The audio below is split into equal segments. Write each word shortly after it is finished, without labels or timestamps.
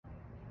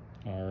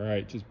All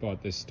right, just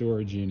bought this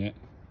storage unit.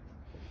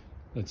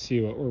 Let's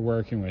see what we're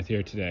working with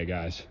here today,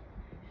 guys.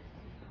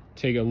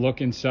 Take a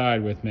look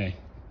inside with me.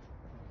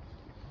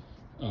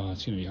 Oh,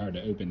 it's gonna be hard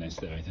to open this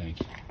though, I think.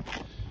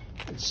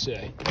 Let's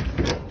see.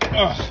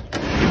 Oh.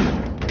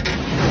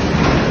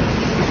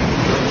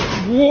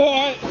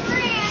 What?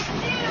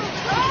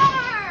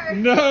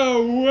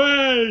 No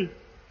way!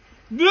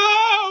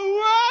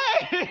 No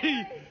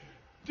way!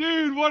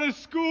 Dude, what a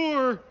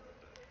score!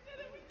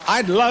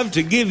 I'd love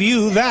to give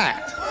you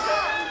that.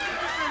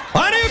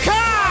 A new car!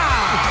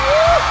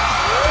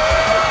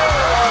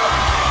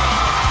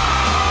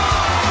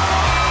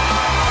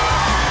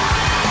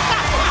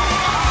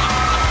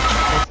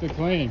 What's the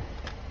claim?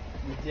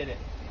 We did it.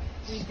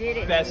 We did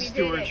it. Best we did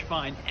storage it.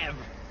 find ever.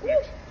 Woo.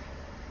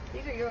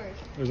 These are yours.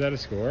 Was that a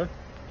score?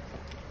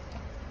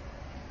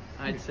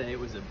 I'd say it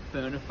was a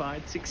bona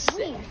fide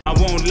success. I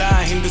won't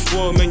lie, in this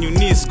world, man, you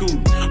need school.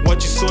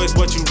 What you sow is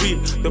what you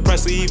reap. The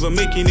price of even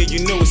making it,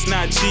 you know it's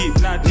not cheap.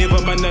 Never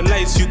mind the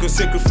lights, you can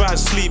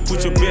sacrifice sleep.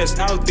 Put your best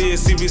out there,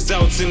 see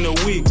results in a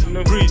week.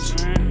 Preach.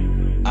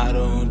 I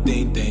don't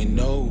think they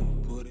know.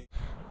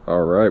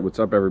 All right, what's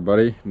up,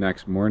 everybody?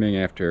 Next morning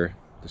after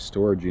the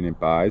storage unit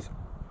buys.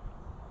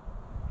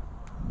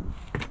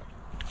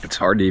 It's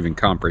hard to even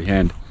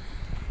comprehend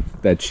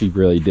that she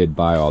really did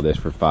buy all this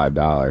for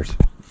 $5.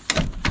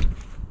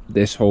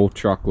 This whole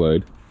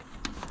truckload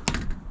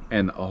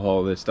and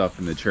all this stuff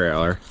in the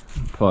trailer,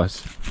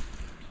 plus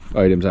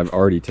items I've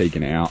already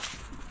taken out.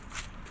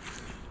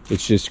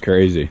 It's just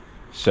crazy.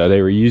 So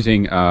they were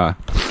using the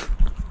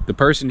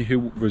person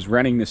who was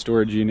renting the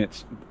storage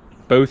units,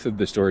 both of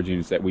the storage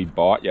units that we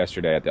bought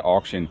yesterday at the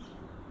auction,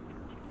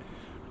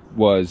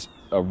 was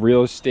a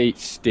real estate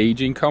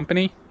staging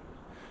company,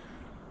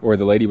 or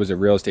the lady was a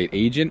real estate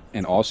agent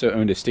and also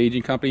owned a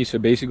staging company. So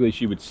basically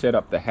she would set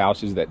up the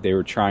houses that they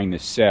were trying to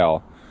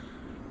sell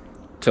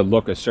to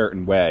look a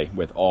certain way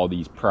with all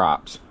these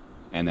props,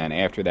 and then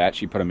after that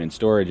she put them in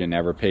storage and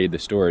never paid the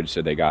storage, so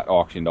they got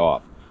auctioned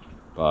off.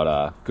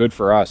 But good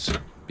for us,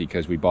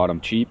 because we bought them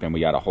cheap and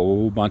we got a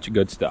whole bunch of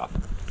good stuff.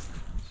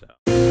 So.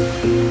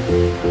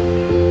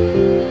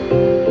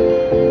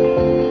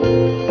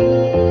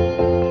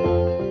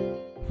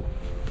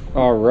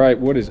 All right,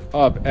 what is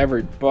up,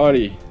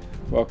 everybody?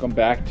 Welcome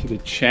back to the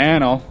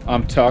channel.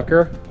 I'm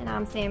Tucker. And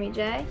I'm Sammy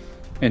J.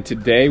 And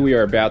today we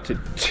are about to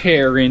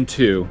tear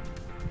into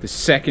the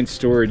second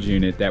storage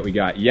unit that we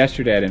got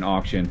yesterday at an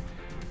auction.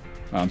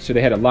 So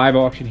they had a live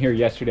auction here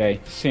yesterday.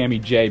 Sammy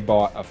J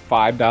bought a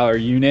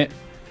 $5 unit,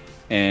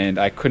 and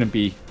I couldn't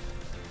be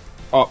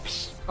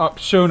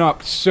shown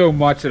up so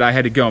much that I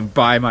had to go and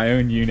buy my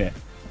own unit.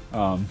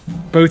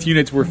 Both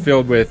units were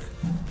filled with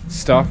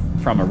stuff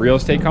from a real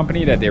estate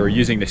company that they were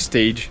using to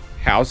stage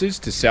houses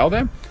to sell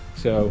them.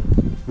 So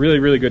really,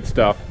 really good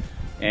stuff.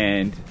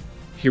 And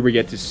here we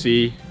get to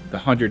see the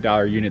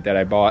 $100 unit that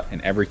I bought and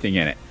everything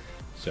in it.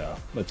 So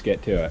let's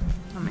get to it.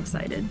 I'm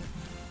excited.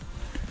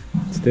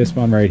 It's this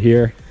one right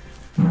here.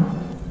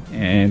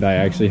 And I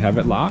actually have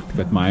it locked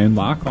with my own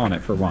lock on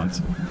it for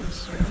once.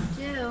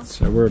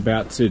 So we're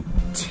about to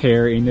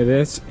tear into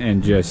this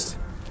and just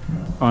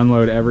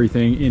unload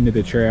everything into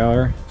the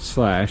trailer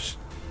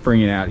 / bring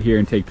it out here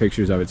and take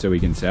pictures of it so we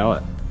can sell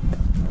it.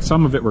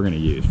 Some of it we're going to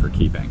use for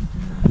keeping.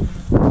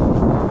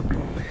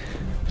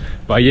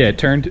 But yeah, it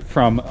turned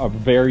from a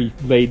very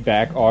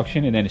laid-back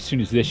auction, and then as soon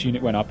as this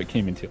unit went up, it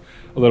came into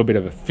a little bit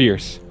of a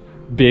fierce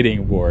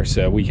bidding war.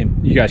 So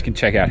you guys can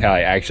check out how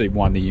I actually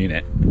won the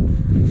unit. I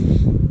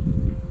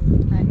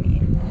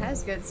mean, it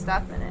has good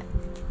stuff in it.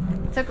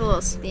 Took a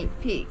little sneak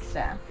peek,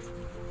 so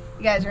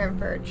you guys are in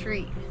for a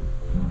treat.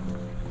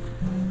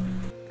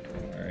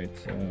 All right,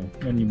 so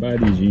when you buy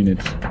these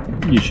units,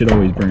 you should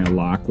always bring a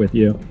lock with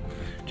you,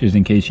 just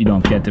in case you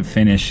don't get to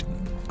finish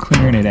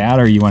clearing it out,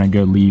 or you want to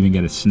go leave and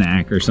get a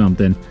snack or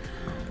something.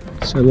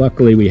 So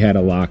luckily we had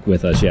a lock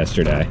with us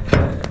yesterday.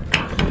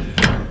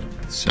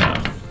 So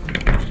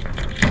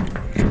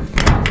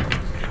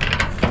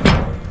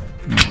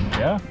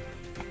yeah,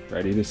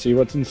 ready to see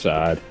what's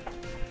inside.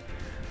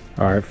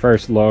 All right,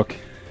 first look.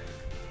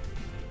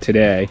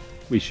 Today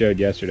we showed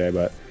yesterday,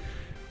 but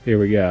here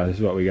we go. This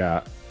is what we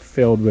got,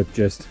 filled with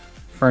just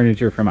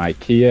furniture from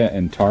IKEA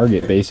and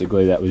Target,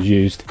 basically, that was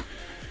used.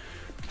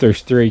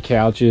 There's 3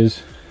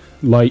 couches,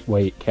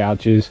 lightweight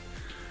couches,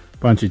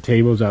 bunch of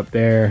tables up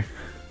there,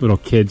 little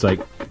kids like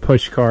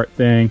push cart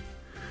thing.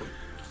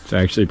 It's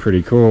actually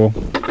pretty cool.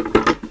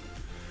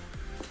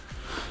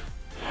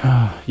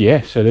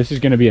 Yeah, so this is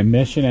going to be a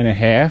mission and a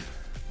half.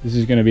 This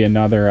is going to be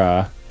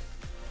another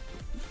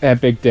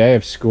epic day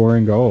of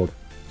scoring gold.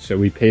 So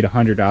we paid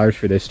 $100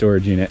 for this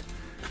storage unit,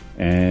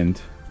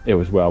 and it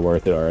was well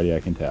worth it already,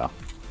 I can tell.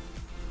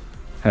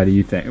 How do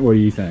you think? What do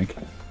you think?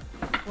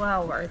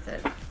 Well worth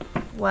it.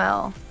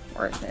 Well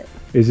worth it.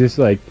 Is this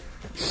like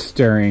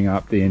stirring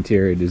up the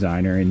interior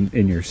designer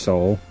in your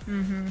soul?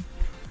 Mm-hmm.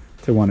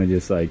 To want to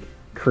just like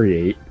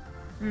create?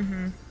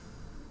 Mm-hmm.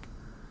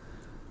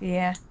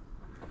 Yeah.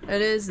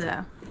 It is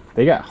though.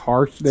 They got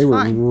harsh. They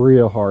were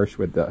real harsh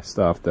with the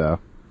stuff though.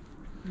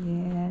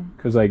 Yeah.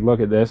 Because like, look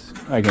at this.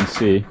 I can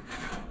see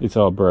it's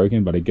all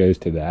broken, but it goes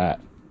to that,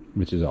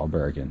 which is all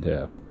broken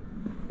too.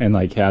 And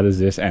like, how does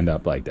this end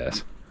up like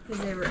this?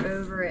 Because they were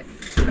over it.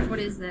 What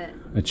is that?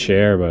 A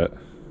chair, but...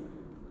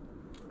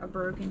 A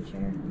broken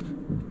chair.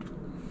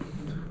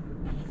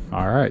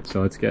 Alright,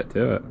 so let's get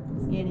to it.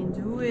 Let's get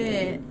into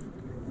it.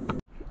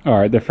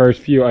 Alright, the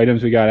first few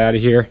items we got out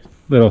of here.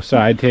 Little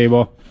side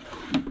table.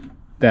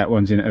 That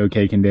one's in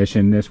okay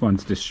condition. This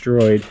one's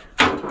destroyed.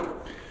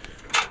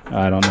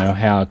 I don't know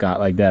how it got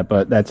like that,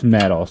 but that's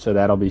metal, so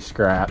that'll be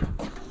scrap.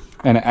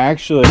 And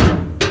actually,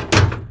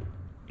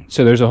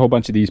 so there's a whole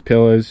bunch of these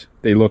pillows.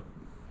 They look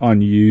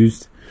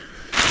unused.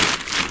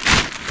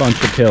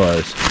 Bunch of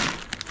pillows.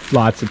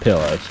 Lots of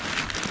pillows.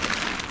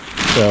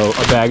 So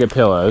a bag of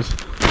pillows,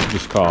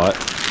 just call it.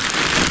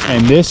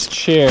 And this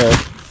chair,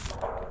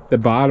 the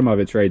bottom of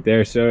it's right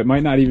there, so it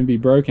might not even be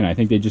broken. I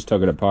think they just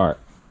took it apart.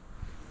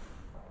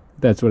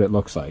 That's what it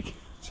looks like.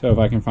 So if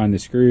I can find the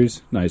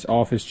screws, nice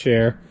office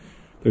chair.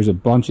 There's a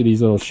bunch of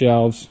these little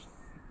shelves.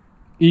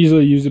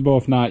 Easily usable,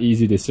 if not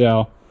easy to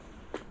sell.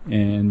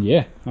 And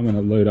yeah, I'm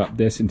gonna load up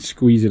this and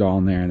squeeze it all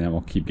in there, and then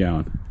we'll keep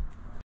going.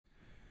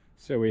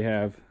 So we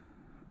have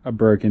a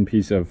broken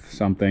piece of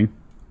something.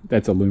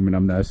 That's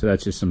aluminum though, so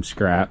that's just some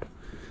scrap.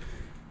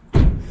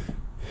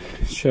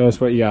 Show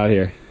us what you got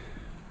here.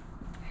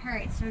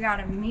 Alright, so we got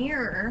a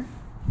mirror.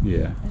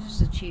 Yeah. It's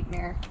just a cheap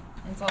mirror.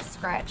 It's all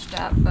scratched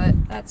up,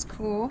 but that's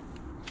cool.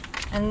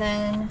 And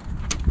then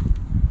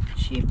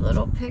cheap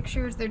little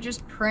pictures. They're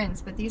just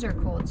prints, but these are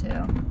cool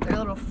too. They're a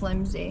little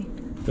flimsy.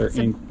 They're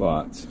ink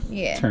blots.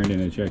 Yeah. Turned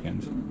into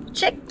chickens.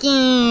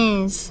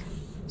 Chickens!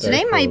 So They're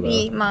they cool, might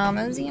be though.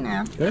 mamas, you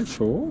know. They're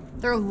cool.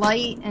 They're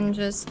light and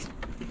just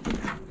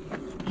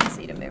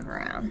easy to move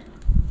around.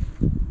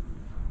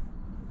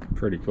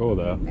 Pretty cool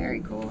though.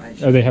 Very cool.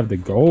 Oh, they have the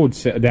gold.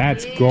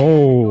 That's Yeah,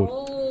 gold.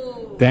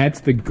 gold.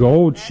 That's the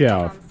gold That's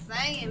shelf. what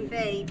I'm saying,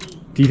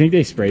 baby. Do you think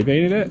they spray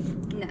painted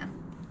it? No.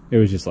 It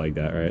was just like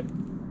that, right?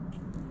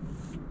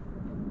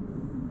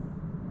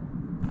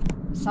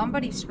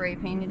 Somebody spray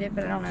painted it,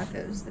 but I don't know if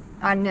it was the...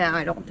 I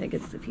don't think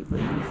it's the people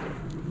who used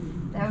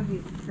it. That would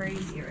be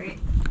crazy, right?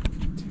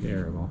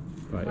 Terrible.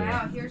 But Wow,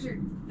 yeah, here's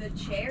the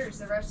chairs,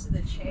 the rest of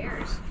the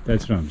chairs.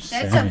 that's what I'm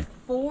saying. That's a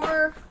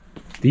 4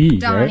 These, right?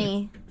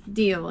 Donnie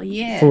deal,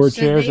 yeah. 4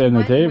 So chairs they and the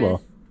went table.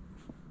 with-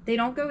 they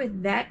don't go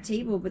with that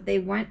table, but they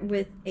went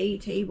with a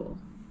table.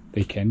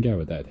 They can go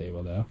with that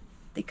table though.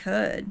 They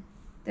could.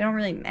 They don't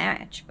really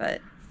match, but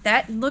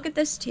look at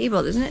this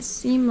table. Doesn't it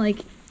seem like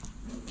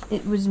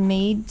it was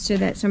made so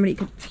that somebody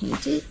could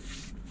paint it?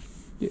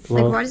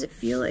 Well, Like, why does it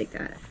feel like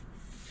that?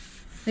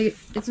 Like,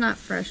 it's not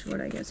fresh wood,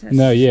 I guess. Has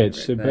no, to yeah, do it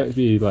with should but-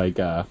 be like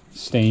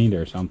stained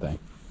or something.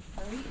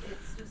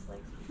 It's just like,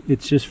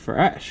 It's just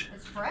fresh.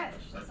 it's fresh.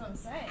 That's what I'm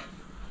saying.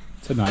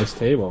 It's a nice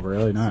table,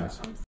 really nice.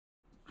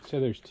 So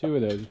there's 2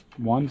 of those.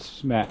 One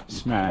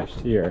smashed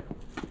here,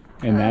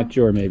 and that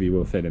drawer maybe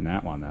will fit in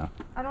that one though.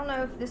 I don't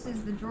know if this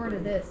is the drawer to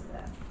this, though.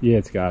 Yeah,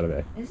 it's gotta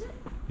be. Is it?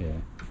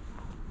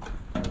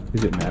 Yeah.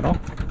 Is it metal?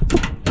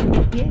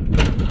 Yeah.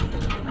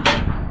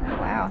 Oh,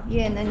 wow.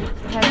 Yeah, and then it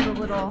has the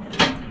little...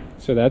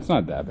 So that's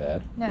not that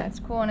bad. No, it's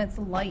cool, and it's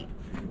light.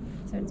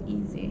 So it's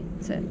easy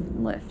to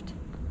lift.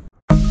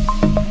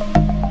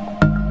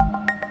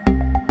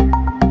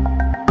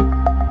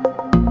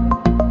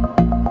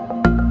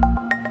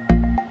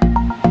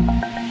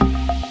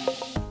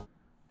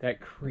 That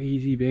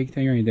crazy big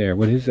thing right there.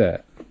 What is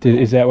that?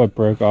 Is that what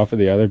broke off of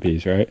the other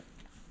piece, right?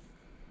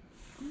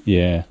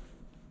 Yeah.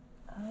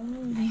 Oh,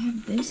 they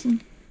have this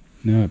in...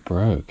 No, it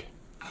broke.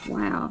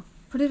 Wow.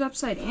 Put it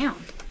upside down.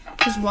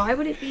 Because why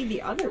would it be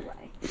the other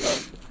way?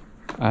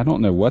 I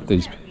don't know what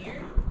these...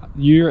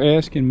 You're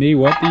asking me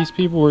what these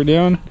people were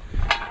doing,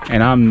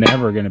 and I'm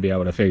never going to be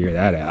able to figure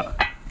that out.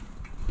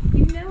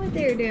 You know what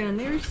they're doing.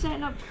 They're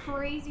setting up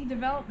crazy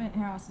development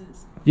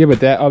houses. Yeah, but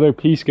that other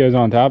piece goes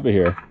on top of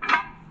here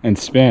and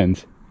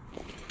spins.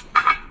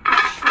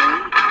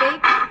 They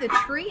put the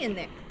tree in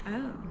there.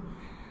 Oh.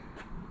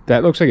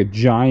 That looks like a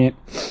giant,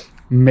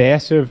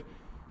 massive,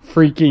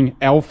 freaking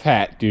elf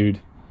hat,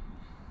 dude.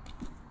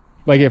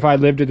 Like if I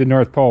lived at the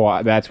North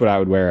Pole, that's what I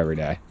would wear every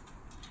day.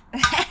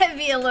 That'd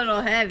be a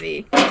little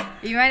heavy.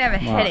 You might have a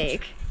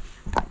headache.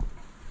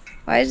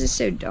 Why is this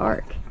so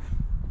dark?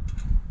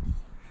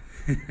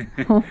 And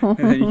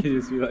then you can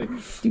just be like,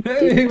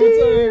 hey,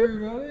 what's up,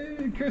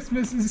 everybody?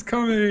 Christmas is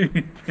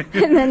coming.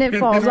 And then it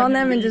falls when on you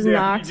them and lean just down,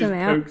 knocks you them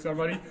just out. poke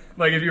somebody.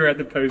 Like if you were at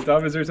the post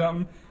office or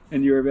something,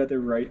 and you were about to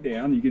write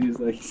down, you can just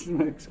like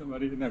smack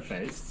somebody in their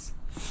face.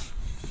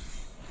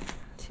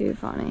 Too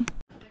funny.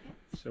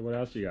 So what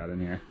else you got in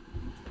here?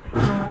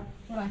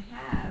 What I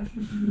have.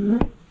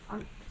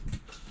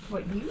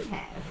 What you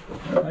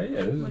have. Oh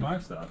yeah, this is my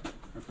stuff.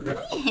 I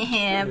forgot.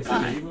 Yeah, This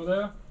but table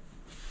though,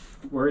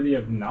 worthy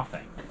of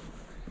nothing.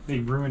 They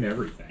ruin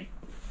everything.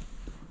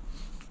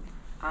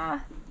 I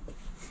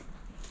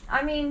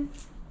mean,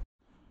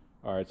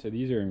 All right, so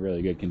these are in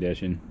really good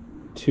condition.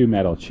 2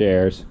 metal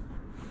chairs.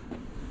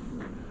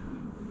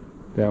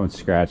 That one's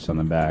scratched on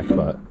the back,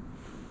 but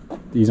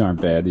these aren't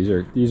bad. These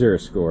are a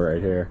score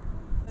right here.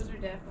 those are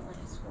definitely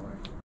a score.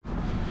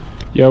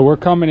 Yo, we're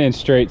coming in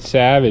straight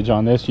savage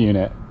on this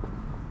unit.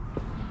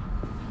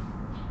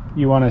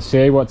 You want to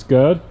say what's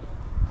good?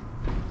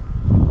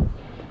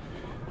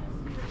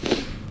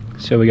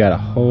 So we got a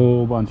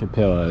whole bunch of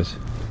pillows.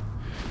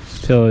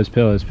 Pillows,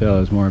 pillows,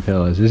 pillows, more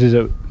pillows. This is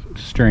a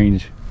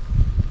strange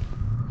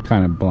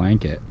kind of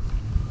blanket.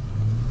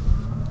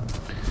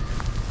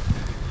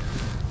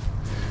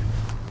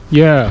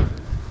 Yeah.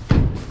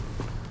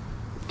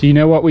 Do you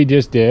know what we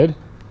just did?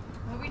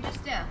 What we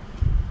just did?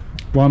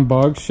 One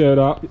bug showed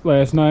up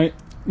last night.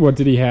 What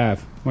did he have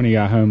when he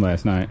got home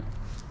last night?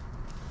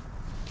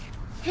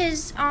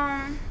 His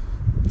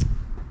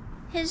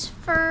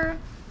fur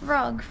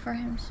rug for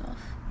himself.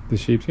 The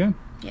sheepskin?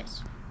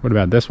 Yes. What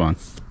about this one?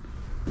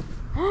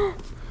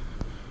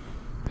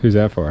 Who's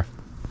that for?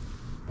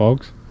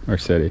 Bugs or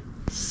City?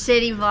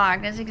 City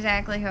vlog. That's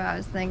exactly who I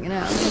was thinking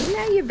of. You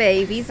know your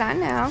babies. I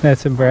know.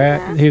 That's a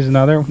brat. Here's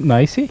another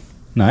nicey.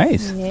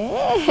 Nice.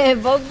 Yeah,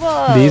 bug.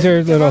 These are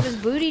Got little all this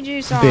booty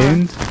juice on.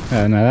 bins.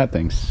 No, that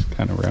thing's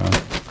kind of round.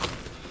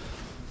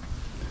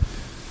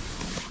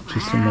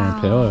 Just some more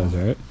Wow. pillows,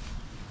 right?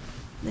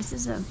 This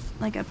is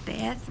like a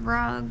bath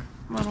rug.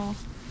 Little.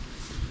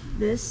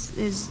 This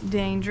is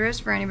dangerous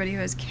for anybody who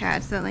has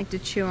cats that like to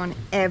chew on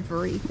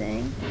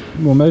everything.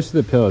 Well, most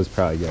of the pillows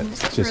probably get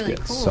This is just really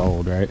get cool.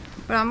 sold, right?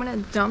 But I'm gonna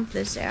dump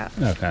this out.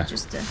 Okay.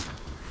 Just to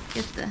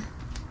get the.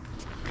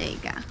 There you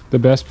go. The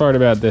best part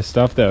about this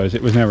stuff, though, is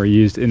it was never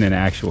used in an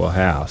actual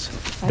house.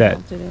 I That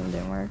dumped it and it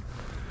didn't work.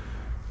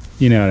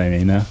 you know what I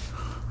mean, though.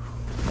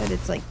 But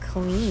it's like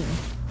clean.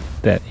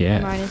 That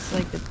yeah. Minus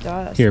like the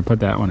dust. Here, put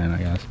that one in, I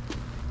guess.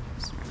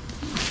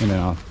 And then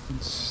I'll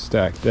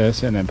stack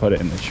this and then put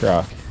it in the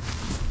truck.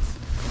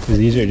 Because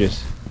these are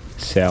just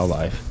sale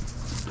life.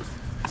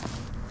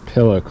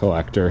 Pillow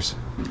collectors.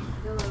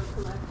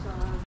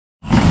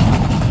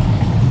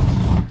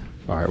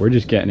 Alright, we're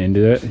just getting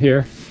into it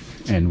here.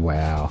 And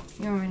wow.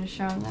 You want me to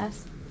show them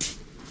this?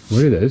 What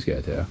do those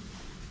go to?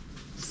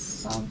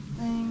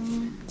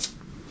 Something.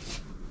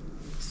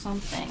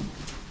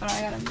 But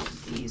I gotta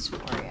make these for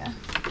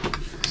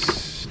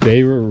you.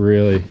 They were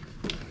really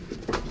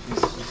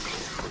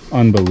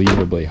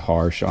unbelievably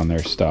harsh on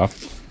their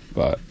stuff,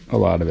 but a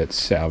lot of it's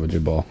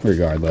salvageable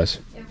regardless.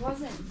 It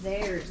wasn't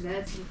theirs,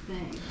 that's the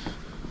thing.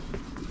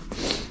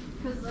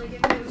 Because like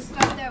if it was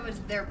stuff that was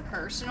their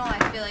personal, I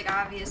feel like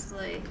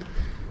obviously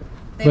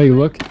they Like, would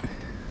look,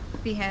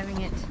 be having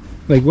it.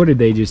 like, what did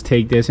they just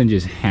take this and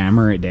just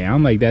hammer it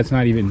down? Like, that's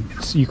not even,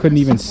 you couldn't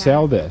even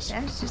sell this.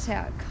 That's just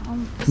how it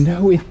comes.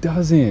 No, it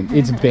doesn't.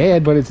 It's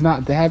bad, but it's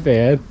not that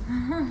bad.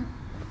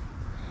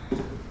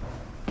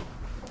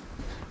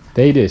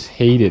 They just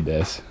hated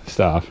this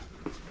stuff.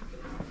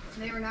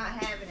 They were not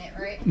having it,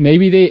 right?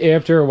 Maybe they,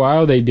 after a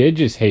while, they did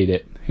just hate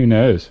it. Who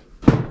knows?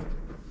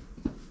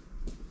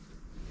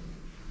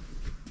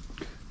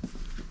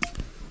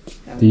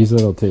 These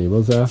little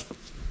tables, though.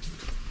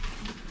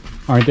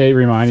 Aren't they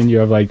reminding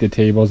you of, like, the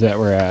tables that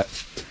were at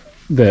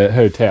the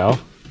hotel?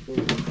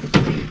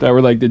 That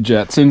were like the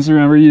Jetsons,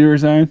 remember you were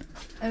saying?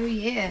 Oh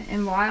yeah,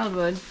 in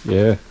Wildwood.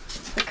 Yeah.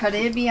 The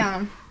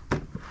Caribbean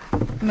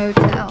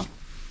Motel.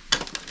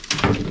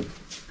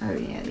 Oh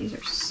yeah, these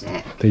are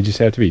sick. They just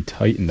have to be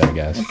tightened, I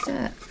guess. What's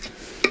that?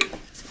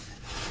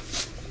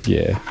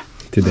 Yeah.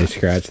 Did they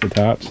scratch the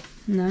tops?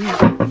 No.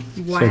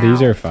 Wow. So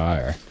these are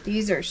fire.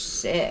 These are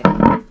sick.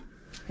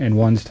 And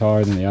one's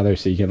taller than the other,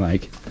 so you can,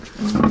 like,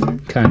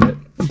 kind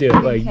of do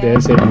it like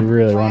this if you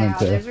really Wow, wanted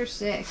to. those are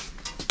sick.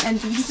 And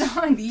these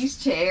on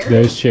these chairs.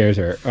 Those chairs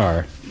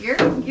are. Your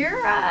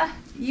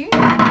unit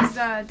is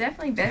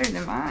definitely better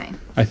than mine.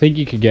 I think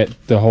you could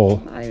get the whole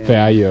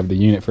value of the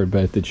unit for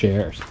both the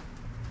chairs.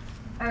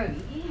 Oh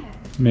yeah.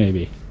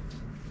 Maybe.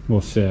 We'll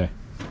see. Look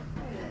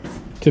at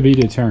this. To be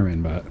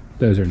determined, but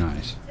those are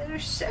nice. Those are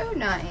so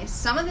nice.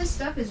 Some of this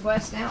stuff is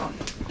West Elm.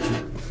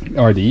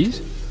 Are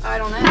these? I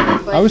don't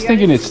know. But I was you gotta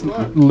thinking just it's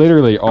look.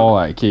 literally all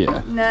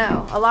IKEA.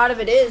 No, a lot of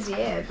it is,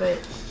 yeah, but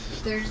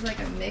there's like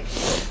a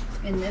mix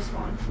in this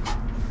one.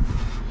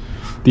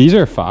 These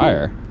are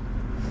fire.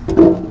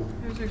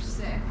 Those are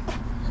sick.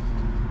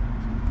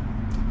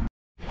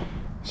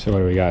 So what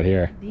do we got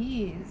here?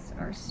 These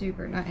are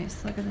super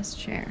nice. Look at this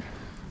chair.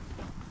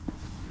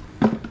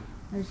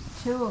 There's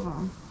two of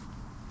them.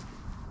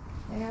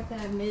 They got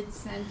that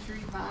mid-century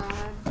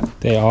vibe.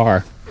 They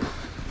are.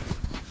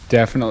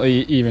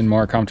 Definitely even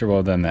more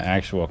comfortable than the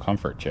actual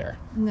comfort chair.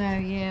 No,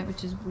 yeah,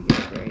 which is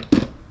weird,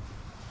 right?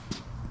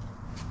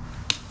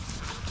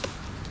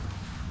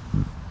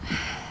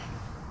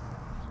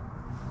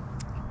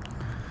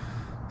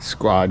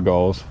 Squad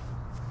goals.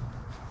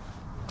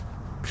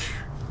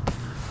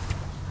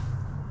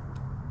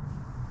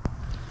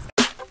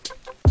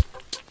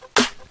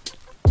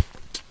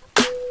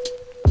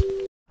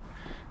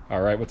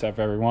 All right, what's up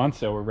everyone?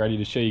 So we're ready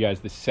to show you guys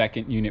the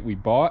second unit we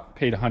bought.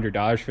 Paid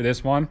 $100 for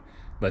this one.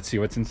 Let's see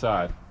what's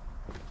inside.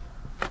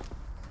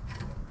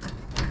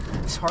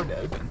 It's hard to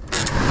open.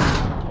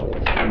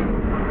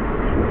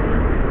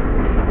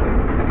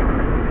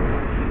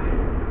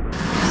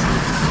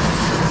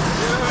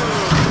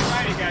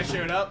 Guy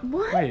showed up.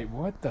 What? Wait,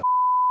 what the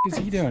is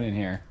he doing in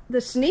here? The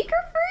sneaker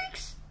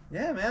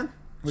Yeah, man.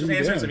 What Just are you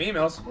answering some doing?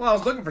 emails. Well, I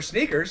was looking for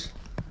sneakers.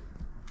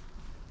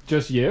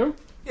 Just you?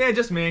 Yeah,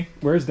 just me.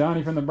 Where's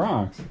Donnie from the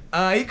Bronx?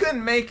 He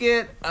couldn't make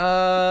it.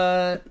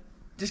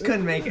 Just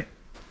couldn't make it.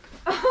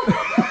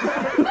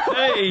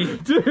 Hey!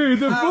 Dude,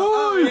 the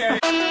boys! Yeah.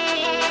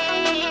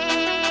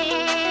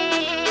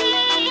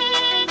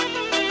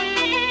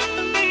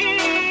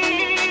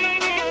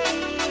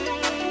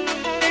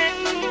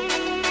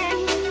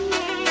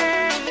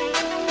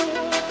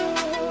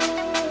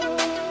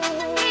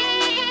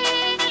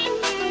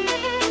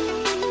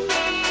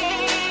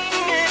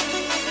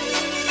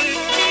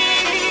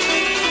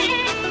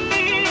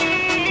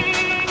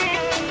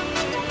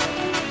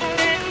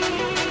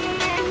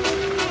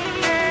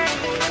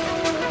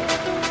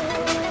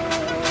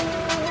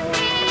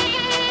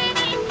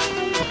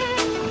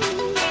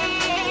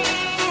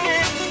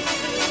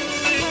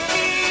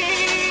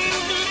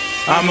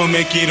 I'ma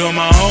make it on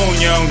my own,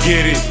 you don't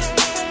get it.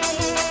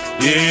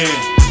 Yeah.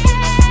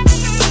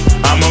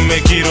 I'ma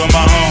make it on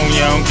my own, you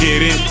don't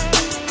get it.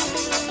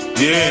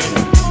 Yeah.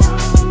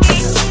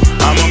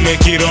 I'ma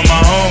make it on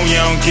my own, you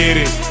don't get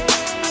it.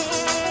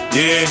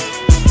 Yeah.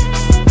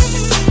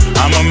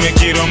 I'ma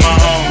make it on my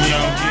own, you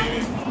don't get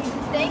it.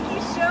 Thank you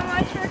so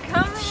much for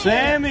coming.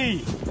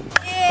 Sammy!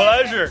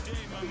 Pleasure.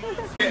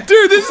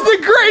 Dude, this is the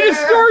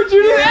greatest storage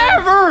unit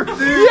ever!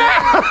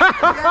 Yeah!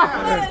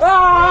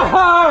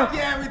 Ah!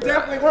 Yeah, we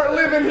definitely weren't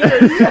living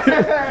here.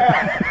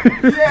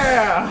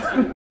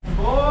 Yeah.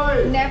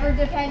 Boy. Never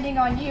depending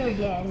on you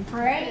again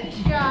for any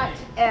shot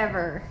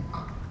ever.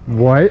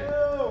 What?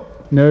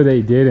 No,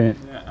 they didn't.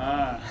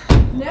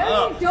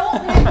 No, you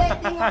don't have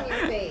that thing on your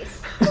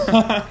face. No,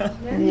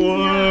 you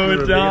don't.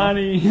 Whoa,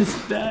 Donnie is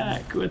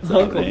back. What's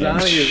up, man?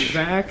 Donnie is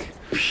back.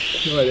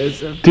 What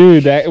is it?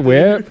 Dude, that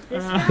whip?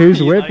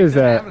 Whose whip is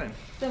that?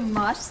 The I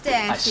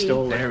mustache.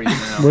 stole There it. we go.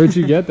 Where'd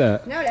you get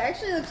that? No, it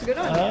actually looks good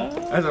on you.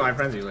 That's what my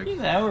friends are like. You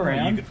know,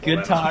 around.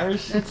 Good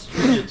tires. That's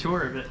a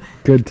tour of it.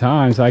 Good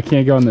times. I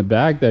can't go in the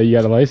back though. You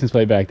got a license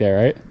plate back there,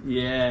 right?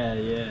 Yeah,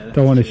 yeah.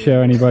 Don't want to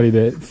show anybody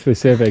the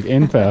specific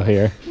info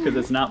here. Because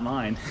it's not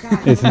mine.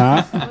 It's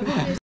not?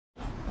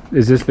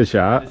 Is this the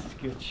shot? This is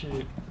good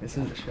shit. This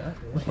is a shot.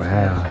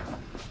 Wow.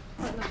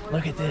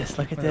 Look at this.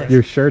 Look at this.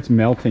 Your shirt's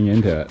melting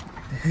into it.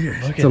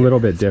 It's a little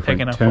bit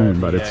different tone,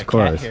 but it's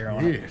close.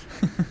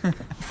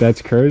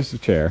 That's Crow's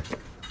chair.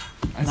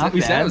 Not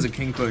We said bad. it was a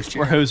king close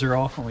chair. We're hoser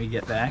off when we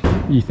get back.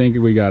 You think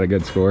we got a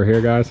good score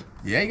here, guys?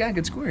 Yeah, you got a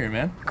good score here,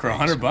 man. For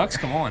 $100,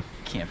 come on.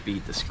 Can't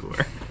beat the score.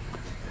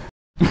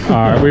 All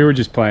right, we were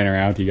just playing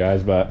around with you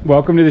guys, but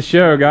welcome to the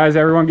show, guys.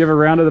 Everyone give a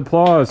round of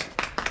applause.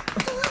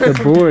 The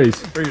boys.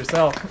 For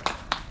yourself.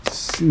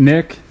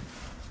 Nick,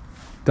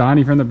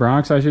 Donnie from the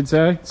Bronx, I should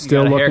say.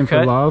 Still got a looking for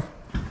haircut? love.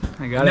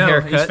 I got a No,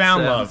 haircut. he's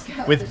found so-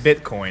 love with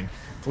Bitcoin.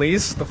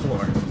 Please, the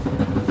floor.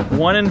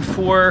 1 in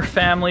 4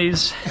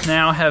 families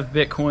now have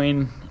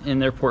Bitcoin in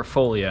their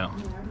portfolio.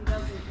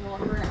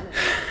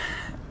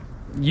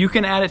 You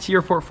can add it to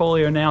your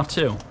portfolio now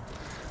too,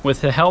 with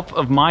the help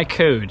of my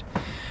code,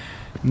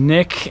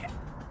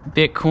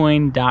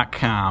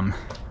 nickbitcoin.com.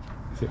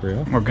 Is it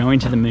real? We're going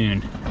to the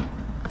moon.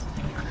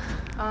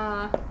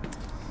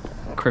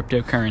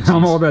 Cryptocurrencies.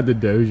 I'm all about the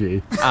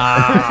doji.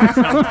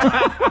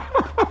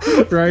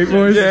 Right,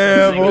 boys?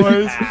 Yeah,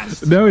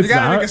 boys. No, it's You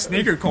gotta make a not.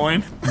 sneaker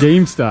coin.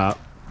 GameStop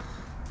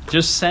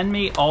Just send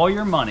me all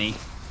your money,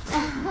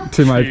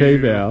 to my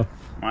PayPal.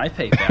 my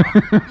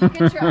PayPal, You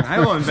can trust I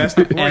will invest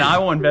it for and you. I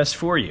will invest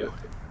for you. How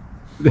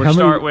We'll many-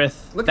 start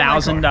with Look at my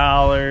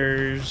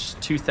 $1,000,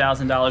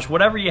 $2,000,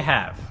 whatever you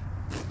have.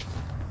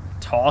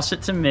 Toss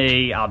it to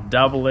me. I'll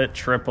double it,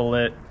 triple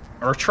it,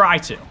 or try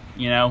to.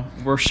 You know,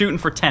 we're shooting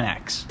for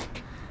 10x.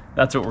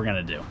 That's what we're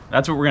gonna do.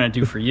 That's what we're gonna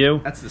do for you.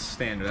 That's the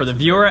standard. For the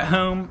viewer at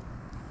home,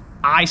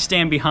 I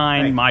stand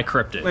behind Hey, my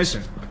cryptos.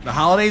 Listen, the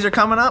holidays are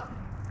coming up.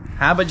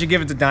 How about you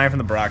give it to Donnie from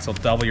the Bronx? He'll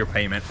double your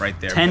payment right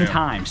there. 10 boom.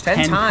 times. 10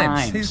 10 times.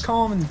 times. He's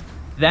calling.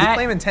 That- he's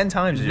claiming 10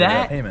 times your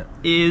That payment.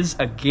 is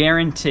a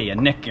guarantee, a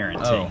Nick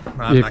guarantee. Oh, I'm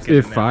not If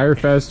getting there.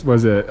 Firefest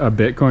was a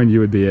Bitcoin, you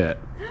would be it.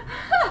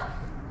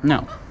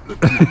 No,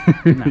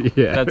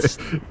 Yeah. that's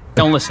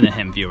don't listen to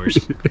him, viewers.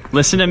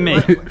 Listen to me.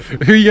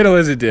 Who you gonna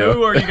listen to?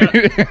 Who are you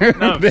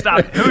gonna? No,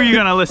 stop. Who are you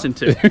gonna listen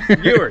to?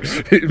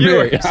 Viewers. Me,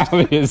 Viewers.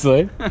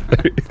 obviously.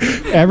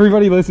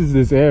 Everybody listens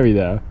to Sammy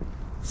though.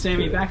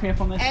 Sammy, back me up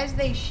on this. as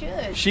they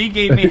should. She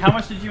gave me. How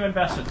much did you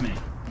invest with me?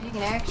 You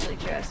can actually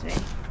trust me.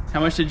 How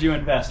much did you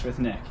invest with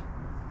Nick?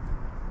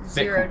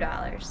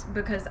 $0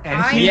 because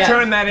And I he Yeah.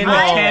 turned that into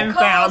I called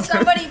 10,000.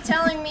 somebody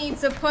telling me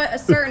to put a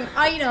certain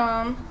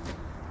item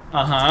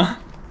Uh huh.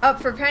 up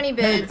for penny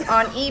bids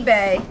on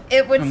eBay.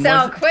 It would And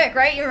sell was it- quick,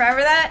 right? You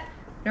remember that?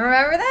 You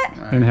remember that?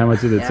 And how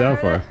much did it You sell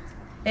remember for?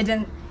 that? It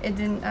didn't. It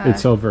didn't. It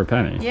sold for a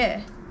penny.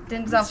 Yeah,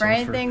 didn't sell for sold for a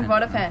anything penny.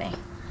 but a penny.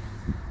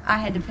 I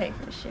had to pay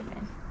for the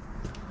shipping.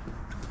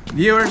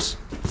 Viewers,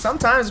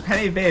 sometimes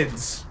penny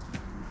bids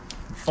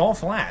fall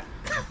flat.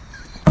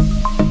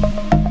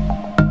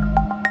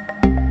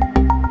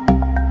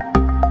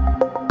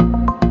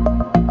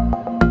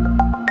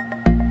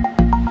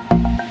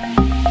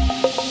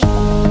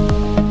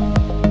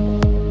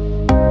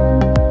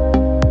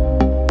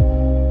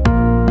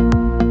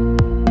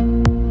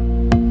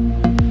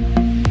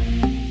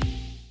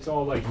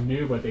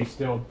 they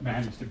still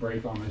managed to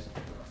break almost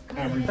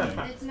everything.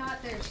 It's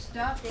not their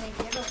stuff. They didn't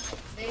give us.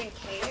 They didn't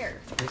care.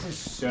 This is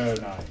so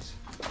nice.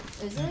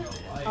 Is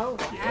it? Oh wow.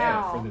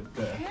 Yeah, for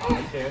the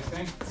podcast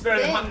thing. It's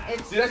better than my,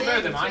 It's dude, that's better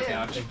big, than my too.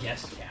 couch. The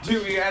guest couch.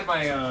 Dude, we had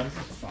my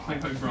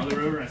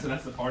brother over, and I said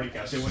that's the party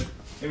couch. It was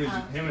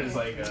him and his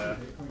like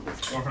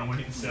girlfriend wouldn't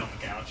even sit on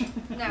the couch.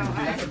 No,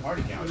 That's I, a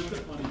party couch. He's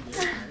like,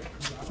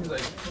 what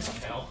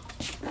the hell?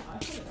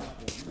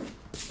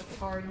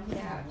 party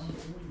couch.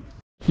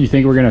 You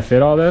think we're gonna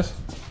fit all this?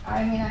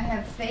 I mean, I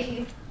have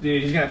faith.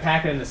 Dude, he's gonna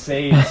pack it in the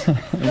safes.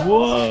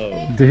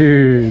 Whoa.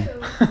 Dude,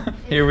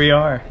 Here we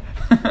are.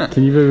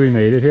 can you believe we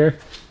made it here?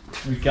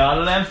 We got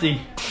it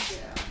empty.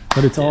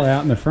 But it's all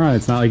out in the front.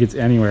 It's not like it's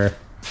anywhere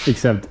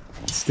except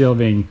still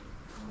being.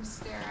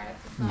 Stare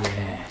at it.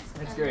 Yeah.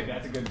 That's great.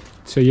 That's a good.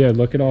 So yeah,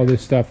 look at all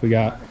this stuff we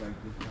got.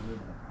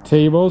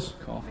 Tables.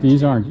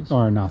 These aren't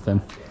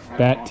nothing.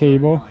 That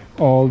table,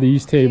 all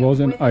these tables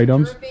and With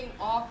items. dripping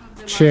off of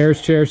the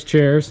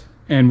Chairs.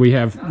 And we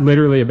have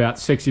literally about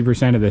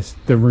 60% of this.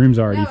 The room's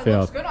already No, it filled.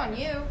 looks good on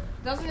you.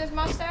 Doesn't his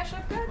mustache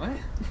look good?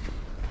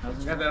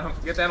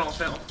 What? Get that on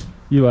film.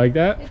 You like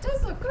that? It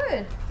does look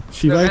good.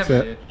 She likes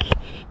it.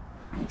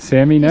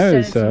 Sammy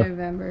knows, so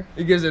November.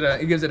 He gives it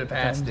a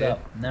pass, dude.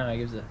 No, I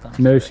gives it a thumbs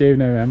no up. shave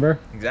November.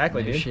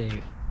 Exactly, No dude.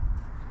 shave.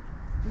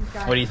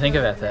 What do you think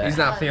about that? He's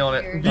not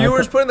feeling it.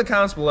 Viewers, put in the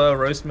comments below.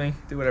 Roast me.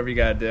 Do whatever you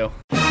gotta do.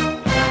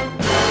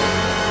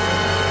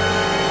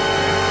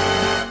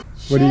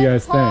 What do you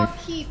guys Should Paul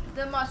think? keep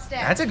the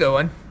mustache? That's a good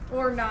one.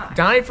 Or not?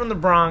 Donnie from the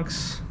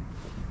Bronx.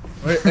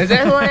 Wait, is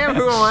that who I am?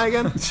 Who am I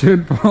again?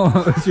 Should he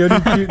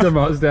keep the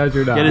mustache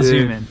or not? Get a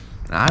zoom in.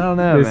 I don't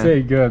know, This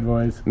ain't good,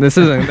 boys. This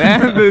isn't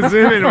that. The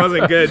zoom in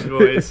wasn't good,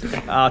 boys.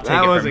 I'll take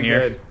That it wasn't from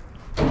here.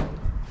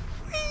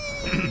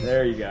 good.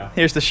 There you go.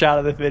 Here's the shot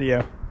of the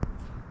video.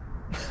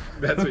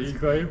 That's what you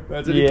claim?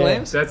 That's what Yeah. he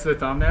claims. That's the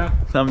thumbnail?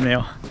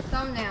 Thumbnail.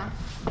 Thumbnail.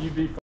 You'd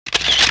be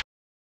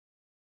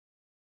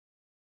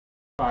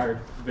fired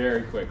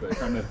very quickly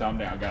from the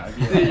thumbnail guy.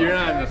 Dude, you're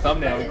not in the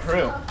thumbnail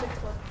crew.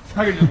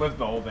 I could just lift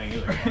the whole thing.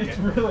 He's like, It's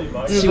really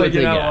bugging. See what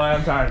they got.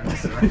 I'm tired of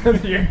messing around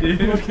here,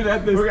 dude. Looking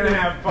at this We're gonna thing.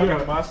 have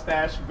fucking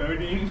mustache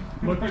voting.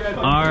 Looking at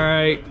All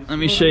right, let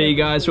me show you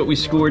guys what we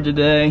scored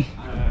today.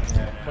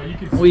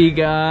 We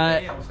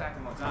got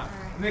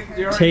Nick,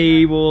 you already-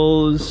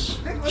 tables,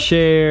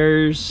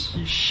 chairs,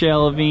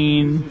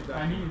 shelving,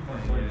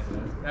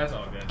 That's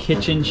all good.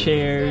 kitchen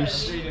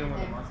chairs,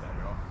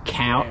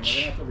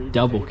 couch,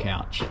 double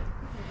couch.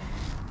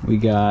 We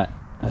got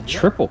a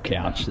triple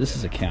couch. This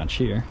is a couch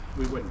here.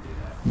 We wouldn't do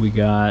that. We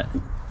got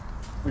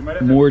We might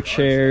have more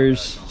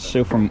chairs.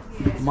 So from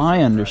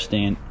my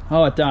understand,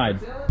 oh, it died.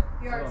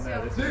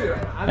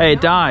 Hey,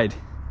 it died.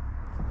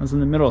 I was in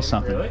the middle of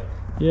something. Really?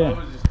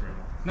 Yeah.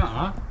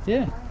 Nuh-uh.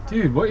 Yeah.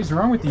 Dude, what is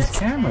wrong with these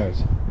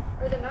cameras?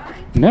 Or the 9.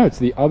 No, it's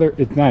the other.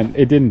 It's not.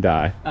 It didn't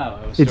die. Oh,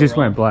 It just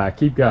went black.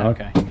 Keep going.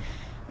 Okay.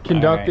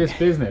 Conduct All right. this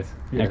business.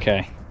 Here.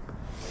 Okay.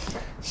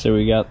 So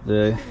we got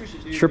the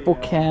triple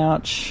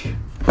couch,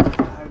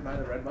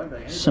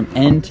 some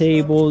end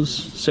tables.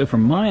 So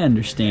from my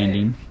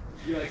understanding,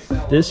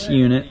 this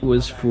unit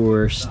was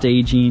for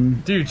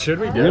staging Dude, should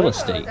we do real it?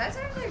 estate. That's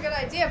actually a good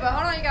idea, but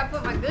hold on, you gotta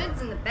put my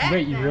goods in the back.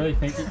 Wait, you now. really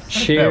think?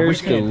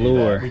 Chairs No, we can't do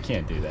galore. that. We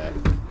can't do that.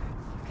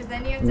 'Cause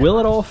then you have to Will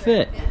it all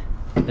fit?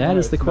 That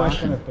is the It's not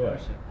question. gonna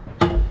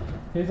fit.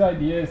 His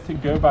idea is to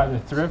go by the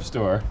thrift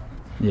store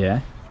Yeah.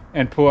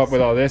 and pull up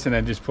with all this, and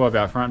then just pull up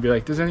out front and be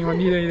like, "Does anyone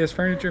need any of this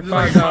furniture?"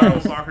 Like,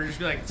 $5. just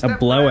be like, A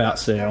blowout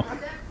sale.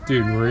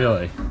 Dude,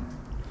 really?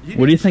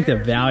 What do you think the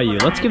value?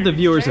 Let's give the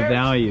viewers a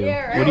value.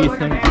 What do you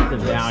think the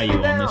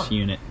value on this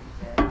unit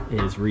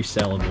is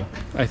resellable?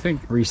 I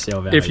think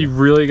Resale value. if you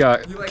really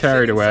got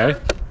carried away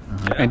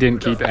and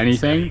didn't keep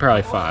anything,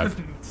 probably 5.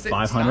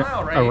 500?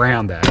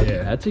 Around that,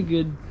 yeah. That's a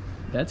good.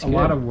 That's a good.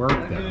 lot of work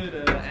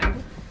though.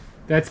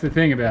 That's the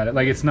thing about it.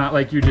 Like, it's not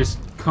like you're just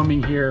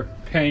coming here,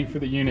 paying for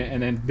the unit,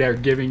 and then they're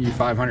giving you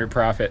 500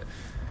 profit.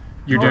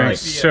 You're doing Right.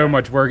 so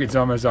much work; it's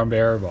almost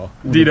unbearable.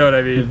 Do you know what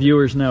I The mean?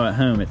 viewers know at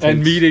home. It takes,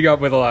 And meeting up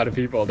with a lot of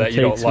people that it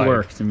you don't takes like.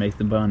 work to make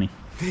the money.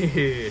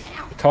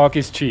 Talk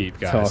is cheap,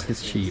 guys. Talk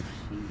is cheap.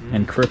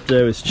 And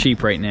crypto is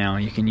cheap right now.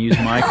 You can use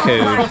my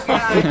code.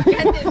 God,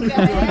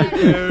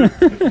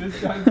 get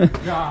this guy in.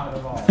 God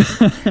of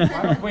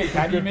all. Wait,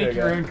 how do you make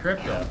your own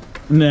crypto?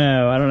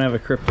 No, I don't have a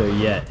crypto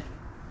yet,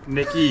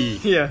 Nikki.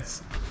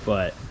 Yes.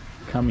 but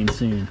coming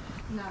soon.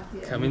 Not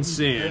yet. Coming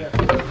soon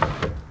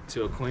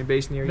to a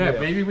Coinbase near No, you.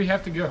 maybe we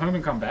have to go home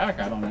and come back.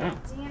 I don't know.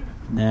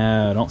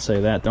 No, don't say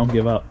that. Don't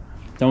give up.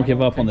 Don't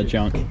give up on the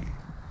junk.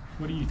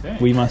 What do you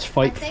think? We must I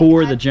fight think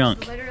for the I've junk.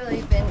 just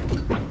literally been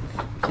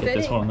Get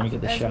this fitting one. Let me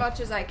get the as shot. much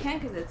as I can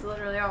because it's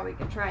literally all we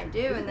can try and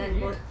do, and then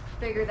we'll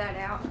figure that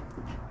out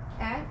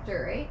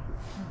after, right?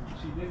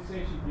 She did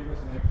say she'd give us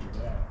an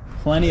extra day.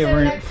 Plenty of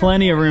room.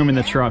 Plenty of room in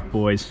the truck,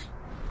 boys.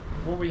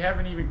 Well, we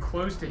haven't even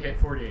close to hit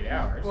 48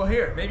 hours. Well,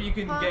 here, maybe you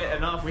can get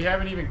enough. We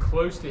haven't even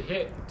close to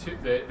hit to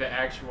the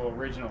actual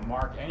original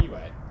mark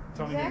anyway. It's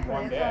only been Exactly.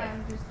 one That's day. why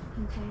I'm just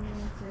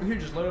continuing to. Here,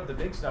 just load up the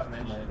big stuff and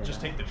then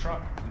just take the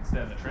truck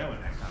instead of the trailer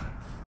next time.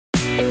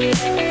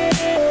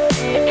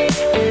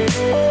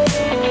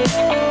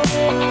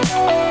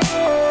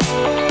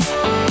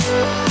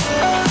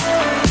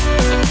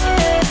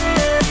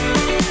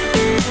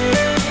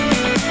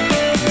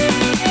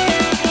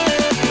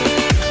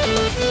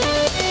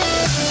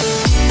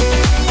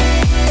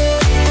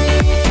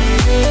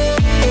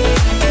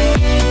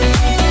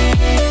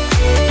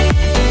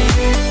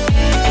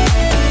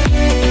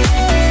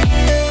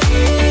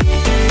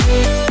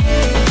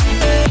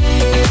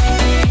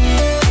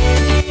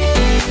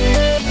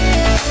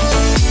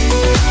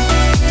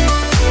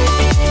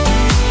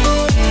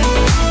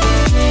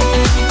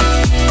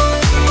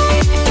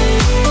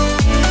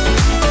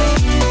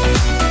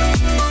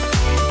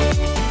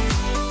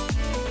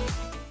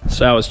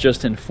 So I was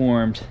just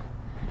informed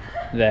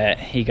that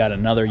he got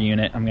another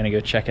unit. I'm gonna go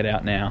check it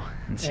out now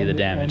and see the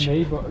damage.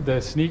 And the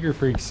Sneaker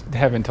Freaks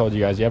haven't told you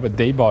guys yet, but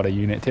they bought a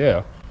unit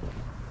too.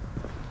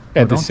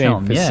 At the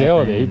same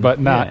facility, but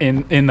not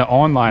in the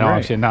online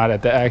auction, not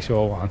at the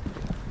actual one.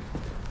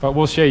 But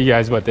we'll show you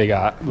guys what they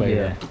got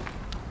later. Yeah.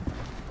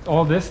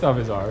 All this stuff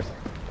is ours.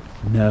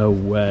 No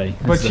way.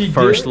 This But is she the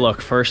first did-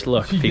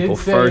 look, people,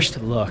 say-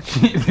 first look.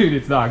 Dude,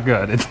 it's not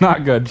good. It's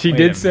not good. She Wait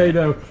did a say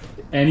though,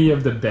 any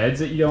of the beds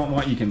that you don't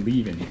want, you can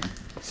leave in here.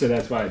 So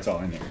that's why it's all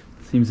in here.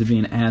 Seems to be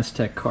an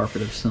Aztec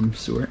carpet of some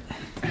sort.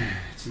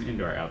 It's an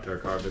indoor-outdoor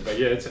carpet, but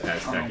yeah, it's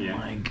Aztec. Oh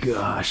my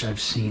gosh, I've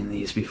seen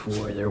these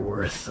before. They're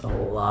worth a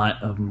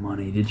lot of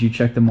money. Did you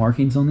check the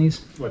markings on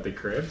these? What, the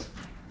cribs?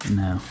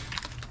 No.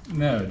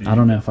 No, dude. I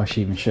don't know if I should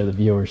even show the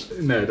viewers.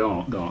 No,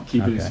 don't.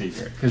 Keep it a Okay.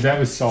 secret. Because that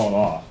was sawed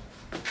off.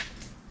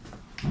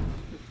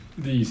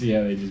 Do you see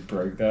how they just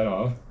broke that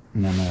off?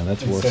 No,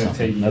 that's worth Instead of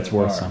something. taking That's it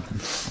worth apart.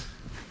 something.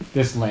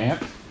 This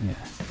lamp? Yeah.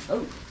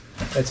 Oh.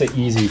 That's an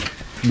easy.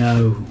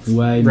 No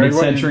way. Red,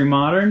 Mid-century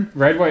modern?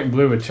 Red, white, and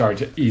blue would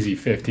charge easy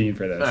 15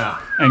 for this.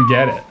 Ah. And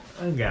get it.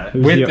 I got it.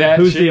 Who's With the, that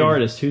who's the shade.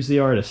 artist? Who's the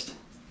artist?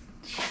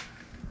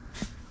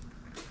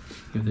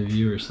 Give the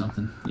viewers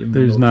something. Give them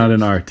There's little not an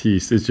tips.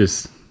 artiste. It's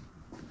just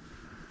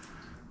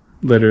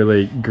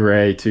literally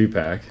gray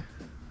 2-pack.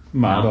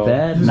 Model. Not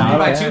bad. Not Not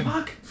By bad.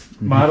 Tupac?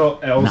 Model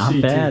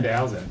LC bad.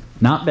 2000.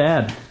 Not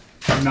bad.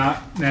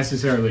 Not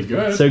necessarily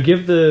good. So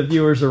give the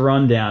viewers a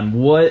rundown.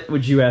 What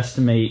would you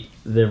estimate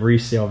the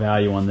resale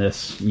value on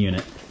this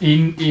unit?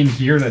 in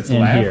here that's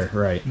In left, here,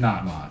 right.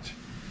 not much.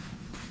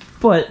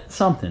 But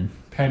something.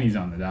 Pennies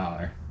on the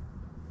dollar.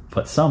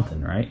 But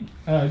something, right?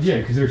 Yeah,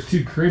 because there's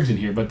 2 cribs in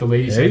here, but the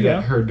lady There said you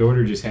that go. her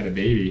daughter just had a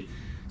baby.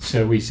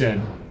 So we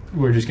said,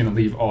 we're just going to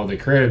leave all the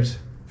cribs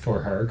for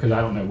her, because I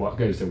don't know what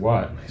goes to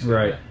what.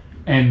 Right.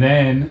 And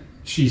then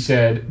she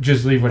said,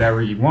 just leave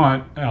whatever you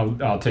want.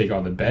 I'll take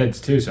all the beds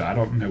too. So I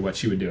don't know what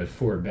she would do with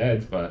 4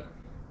 beds, but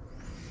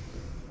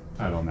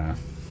I don't know.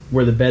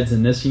 Were the beds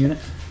in this unit?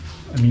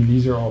 I mean,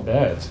 these are all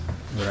beds,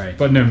 Right.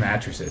 but no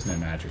mattresses,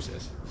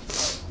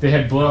 They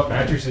had blow-up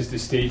mattresses to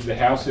stage the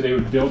house, so they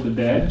would build the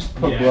bed,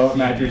 put blow-up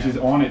mattresses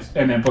on it,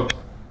 and then put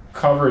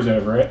covers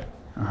over it.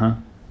 Uh-huh.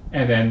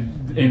 And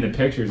then in the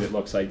pictures, it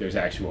looks like there's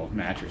actual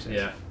mattresses.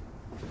 Yeah.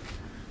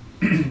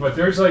 But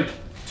there's like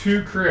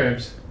 2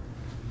 cribs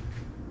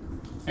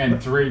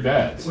and 3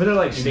 beds. Were they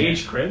like in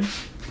stage cribs?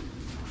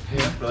 Yeah.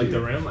 For like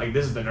the room? Like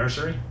this is the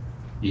nursery?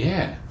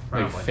 Yeah.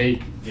 Like Probably.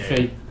 fake, Yeah,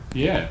 fake,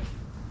 yeah.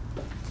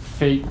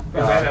 Fake, they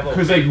have that little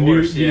because like fake new,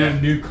 horse, yeah.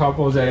 new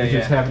couples that Yeah, are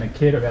just yeah. having a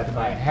kid about to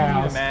buy a Can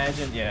you house.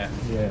 imagine? Yeah.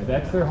 Yeah,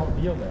 that's their whole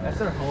deal there. That's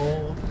their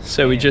whole.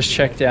 So we just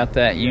checked out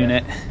that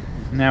unit.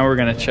 Now we're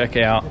going to check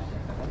out,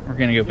 we're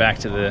going to go back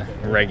to the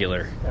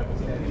regular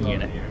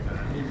unit.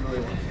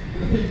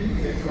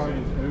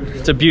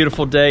 It's a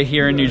beautiful day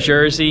here in New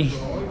Jersey.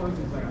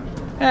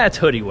 It's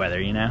hoodie weather,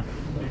 you know.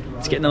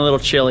 It's getting a little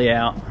chilly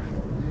out.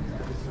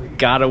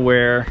 Gotta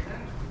wear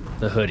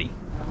the hoodie.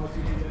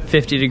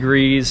 50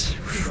 degrees.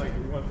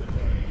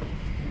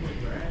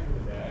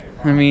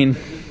 I mean,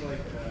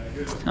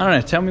 I don't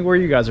know. Tell me where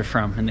you guys are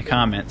from in the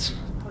comments.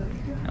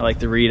 I like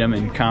to read them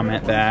and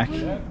comment back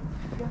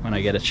when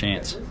I get a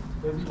chance.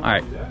 All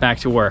right, back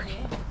to work.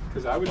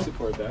 Because I would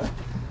support that.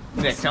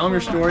 Yeah, tell them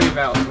your story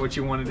about what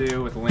you want to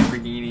do with a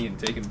Lamborghini and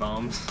taking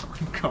bums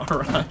on car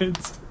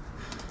rides.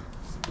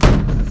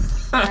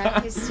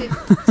 He's too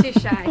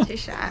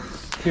shy.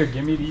 Here,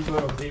 give me these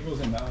little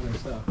tables and the other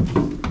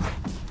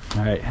stuff.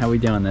 All right, how we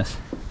doing this?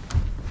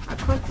 I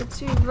put the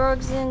 2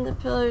 rugs in, the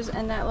pillows,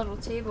 and that little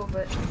table,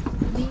 but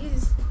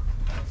these,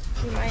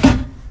 you might,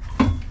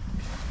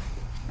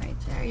 right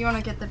there. You want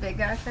to get the big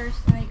guy first,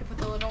 and then you can put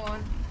the little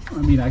one. I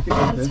mean, I could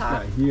On get this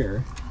top. guy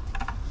here.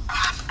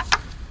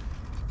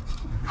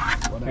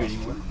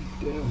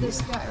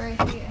 This guy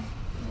right here,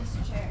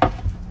 this chair.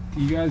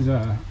 You guys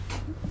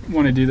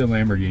want to do the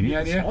Lamborghini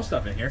idea? Small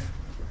stuff in here.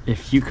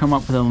 If you come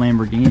up with a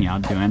Lamborghini, I'll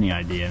do any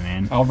idea,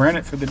 man. I'll rent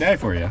it for the day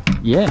for you.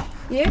 Yeah,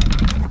 Yeah.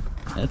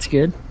 that's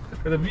good.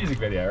 For the music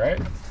video, right?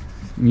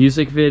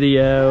 Music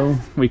video.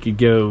 We could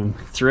go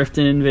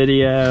thrifting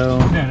video.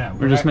 No.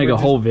 Or just make a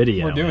whole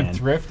video. We're doing man.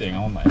 thrifting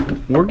only.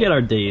 We'll get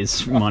our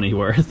day's money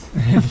worth.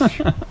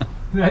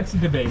 That's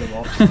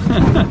debatable.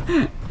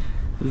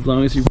 As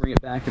long as you bring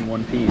it back in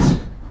one piece.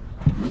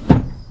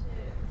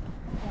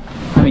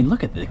 I mean,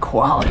 look at the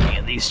quality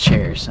of these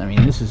chairs. I mean,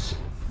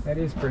 That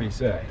is pretty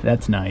sick.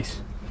 that's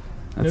nice.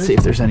 Let's see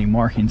if there's any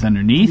markings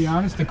underneath. To be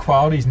honest, the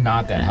quality's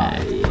not that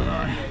high.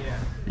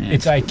 Yeah.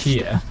 It's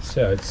IKEA,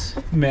 so it's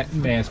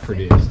mass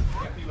produced.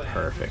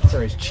 Perfect.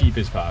 For as cheap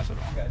as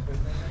possible.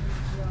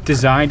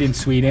 Designed in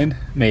Sweden,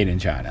 made in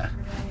China.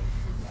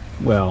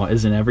 Well,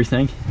 isn't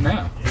everything?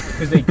 No,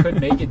 because they couldn't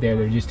make it there.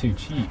 They're just too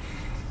cheap.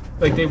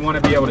 Like they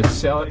want to be able to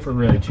sell it for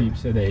really cheap,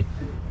 so they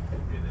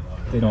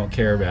don't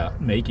care about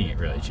making it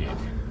really cheap.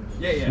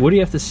 What do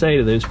you have to say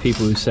to those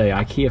people who say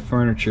IKEA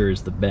furniture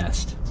is the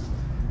best?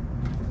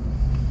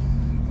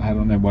 I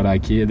don't know what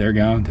IKEA they're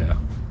going to.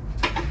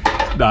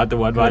 Not the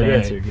one by Good me.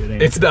 answer, good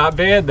answer. It's not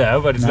bad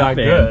though, but it's not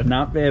bad, good.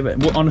 Not bad, but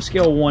well, on a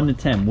scale of 1 to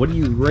 10, what do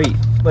you rate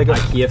Like a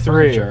IKEA 3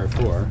 furniture? or a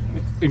 4.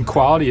 In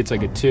quality, it's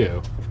like a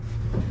 2.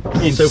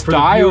 In So for the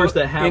style, viewers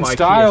that have in IKEA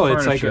style,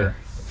 it's like furniture,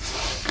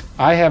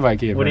 a. I have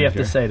IKEA. what do you have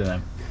to furniture. say to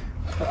them?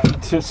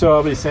 So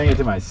I'll be saying it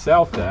to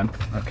myself then.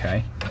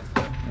 Okay.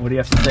 What do you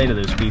have to say to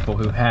those people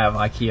who have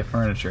IKEA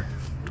furniture?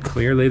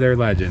 Clearly, they're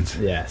legends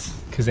Yes.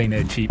 because they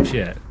know cheap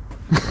shit.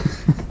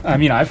 I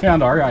mean, I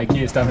found our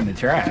IKEA stuff in the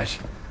trash.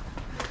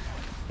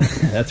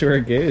 That's where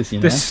it goes, you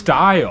know? The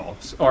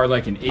styles are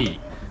like an 8.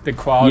 The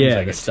quality is Yeah,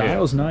 like the a 2.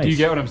 style's nice. Do you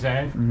get what I'm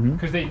saying? Mhm.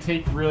 Because they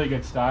take really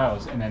good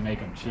styles and then make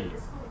them cheap.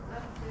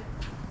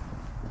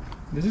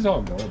 This is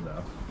all gold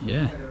though.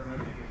 Yeah.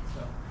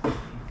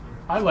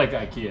 I like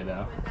IKEA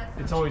though.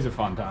 It's always a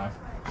fun time.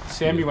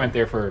 Sammy went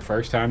there for her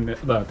first time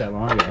not that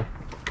long ago.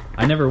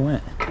 I never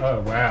went. Oh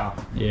wow.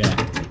 Yeah.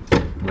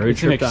 Road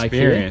It's an trip to IKEA.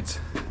 experience.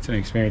 It's an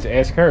experience.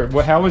 Ask her.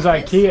 How was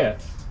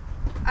IKEA?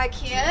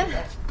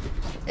 IKEA?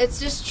 It's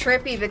just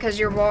trippy because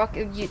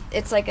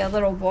it's like a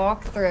little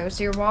walkthrough.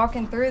 So you're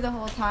walking through the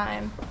whole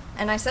time.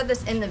 And I said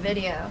this in the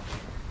video.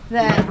 We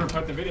never That,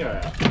 put the video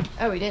out.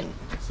 oh, we didn't.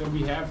 So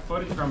we have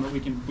footage from it. We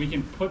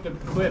can put the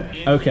clip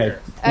in Okay. here.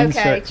 Okay,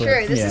 Insert clip.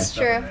 true. This Yeah. is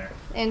true. There.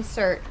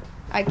 Insert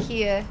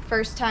IKEA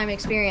first time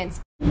experience.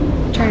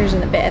 Turner's in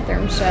the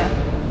bathroom, so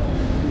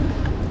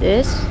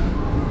this.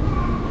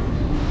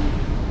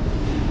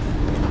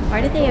 Why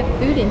did they have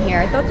food in here?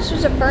 I thought this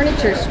was a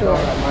furniture store.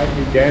 I might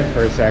be dead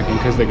for a second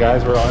because the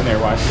guys were on there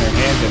washing their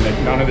hands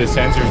and none of the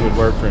sensors would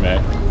work for me.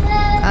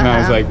 And I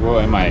was like, well,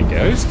 am I a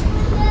ghost?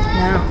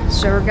 No.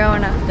 So we're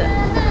going up the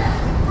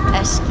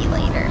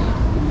escalator.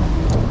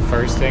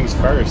 First things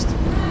first.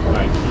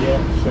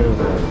 IKEA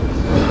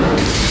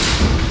showroom.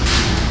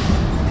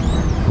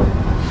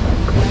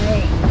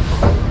 Right.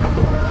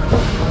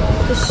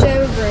 The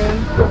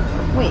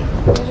showroom. Wait,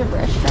 there's a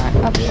restaurant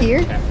up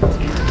here?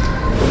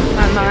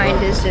 My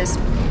mind is just,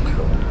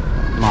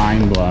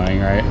 Mind blowing,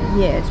 right?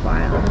 yeah, it's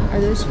wild. Are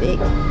those fake?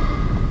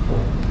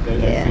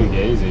 Those Yeah. are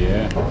Fugazi,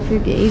 yeah.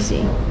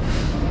 Fugazi.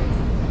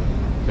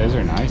 Those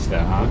are nice though,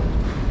 huh?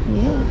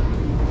 Yeah.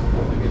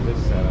 Look at this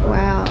setup.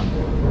 Wow.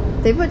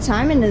 They put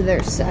time into their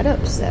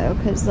setups though,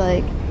 because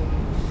like,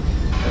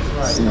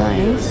 That's it's right.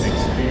 nice. It's an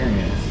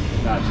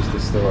experience, not just a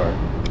store.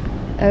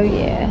 Oh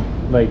yeah.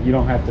 Like you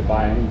don't have to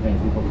buy anything.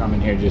 People come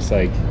in here just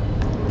like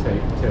to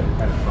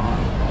have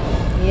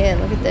fun. Yeah,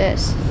 look at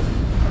this.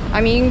 I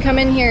mean, you can come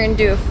in here and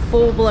do a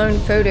full-blown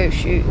photo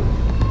shoot.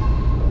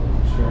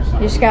 Sure, You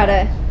just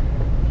gotta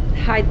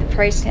hide the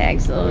price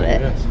tags a little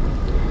bit.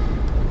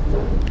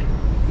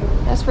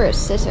 That's for a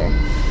scissor.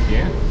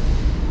 Yeah.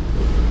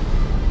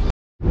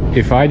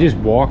 If I just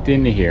walked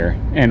into here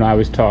and I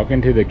was talking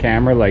to the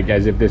camera like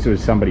as if this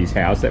was somebody's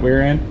house that we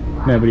were in,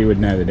 nobody would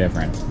know the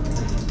difference.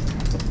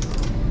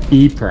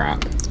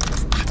 E-prop.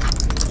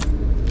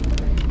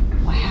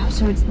 Wow,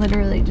 so it's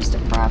literally just a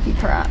proppy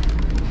prop.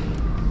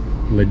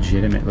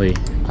 Legitimately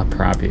a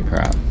proppy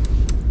prop.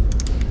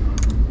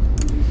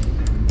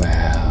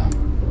 Wow.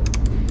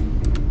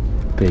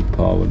 Big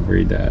Paul would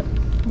read that.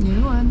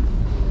 New one.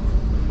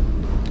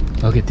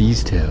 Look at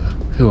these two.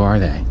 Who are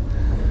they?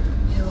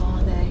 Who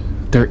are they?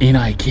 They're in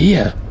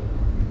IKEA.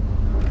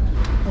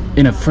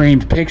 In a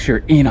framed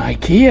picture in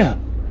IKEA.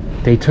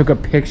 They took a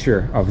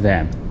picture of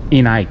them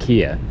in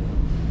IKEA.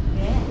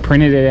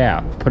 Printed it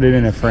out, put it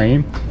in a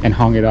frame, and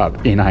hung it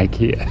up in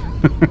IKEA.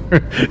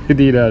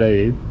 Do you know what I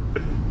mean?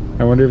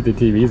 I wonder if the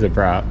TV's a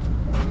prop.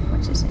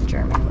 What's this in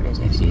German? What is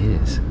it? It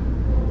is.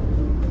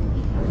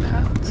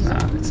 No, it's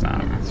not. It's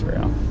not. It's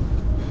real.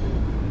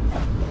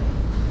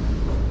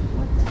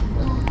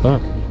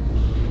 Look.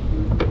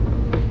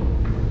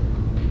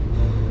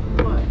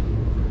 What?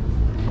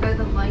 Oh,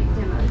 the light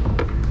dimmer.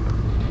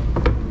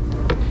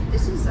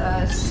 This is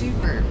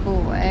super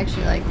cool. I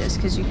actually like this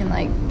because you can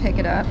like pick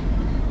it up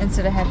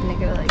instead of having to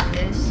go like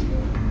this.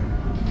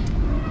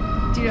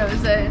 Do you know what I'm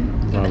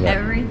saying? Love With it.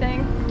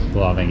 everything.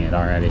 Loving it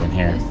already in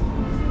here.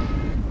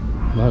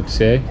 Look,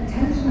 see?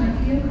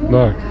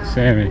 Look,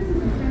 Sammy.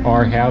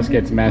 Our house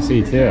gets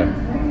messy too.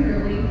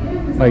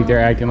 Like they're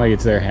acting like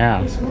it's their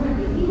house.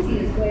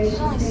 It's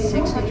only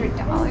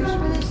 $600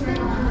 for this thing.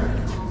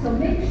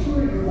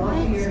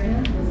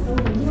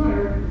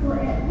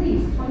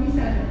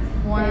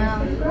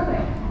 Wow.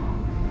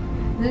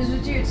 This is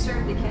what you would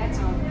serve the cats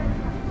on.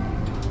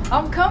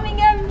 I'm coming,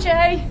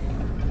 MJ.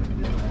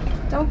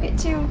 Don't get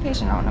too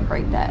impatient. I want to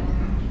break that.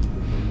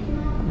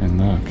 And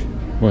look,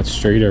 what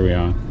street are we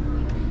on?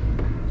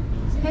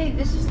 Hey,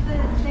 this is the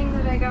thing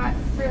that I got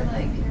for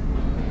like,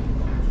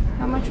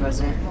 how much was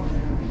it?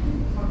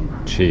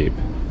 Cheap.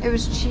 It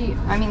was cheap.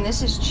 I mean,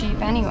 this is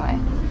cheap anyway.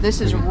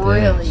 This is Look at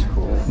really this.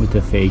 cool. With the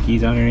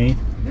fakies underneath.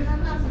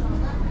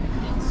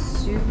 It's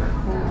super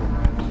cool.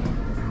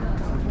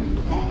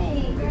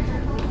 Hey,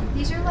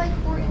 these are like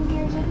 14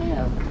 years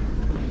ago.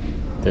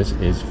 This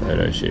is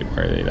photo shoot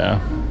worthy though.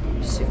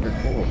 Super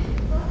cool.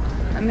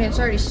 I mean, it's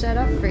already set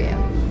up for you.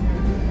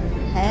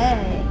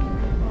 Hey.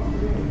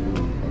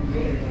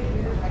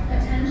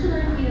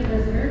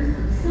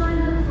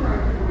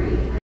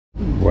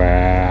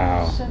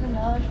 Wow.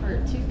 $7 for a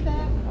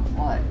 2-pack? Of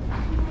what?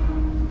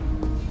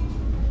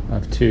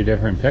 Of 2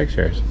 different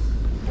pictures.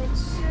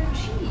 It's so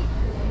cheap.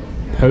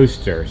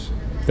 Posters.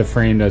 The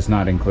frame does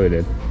not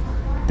included.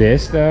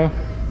 This though,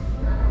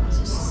 This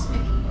is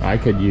sick. I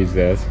could use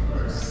this.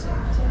 Sick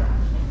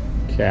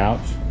Couch.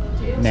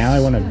 too. Now I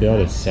want to build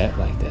a set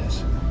like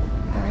this.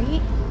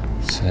 Right?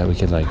 So that we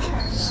could like,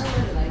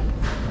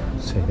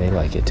 say they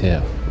like it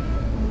too.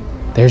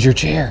 There's your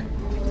chair.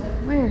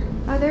 Where?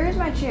 Oh, there is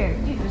my chair.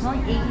 Dude, it was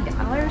only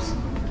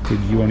 $80. Dude,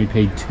 you only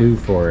paid $2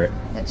 for it.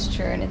 That's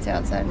true, and it's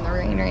outside in the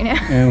rain right now.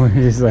 And we're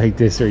just like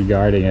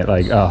disregarding it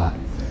like, oh,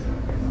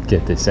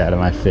 get this out of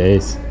my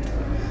face.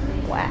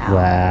 Wow.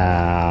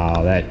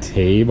 Wow, that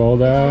table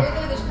though.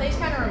 This place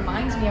kind of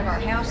reminds me of our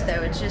house,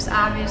 though. It's just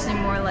obviously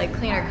more like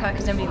cleaner cut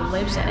because nobody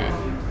lives in it.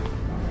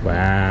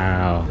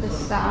 Wow. The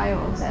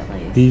styles, at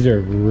least. These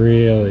are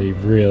really,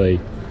 really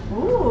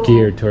Ooh.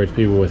 geared towards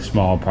people with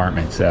small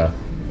apartments, so.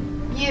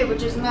 Yeah,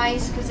 which is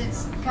nice because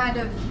it's kind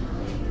of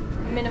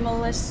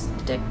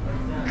minimalistic-ish.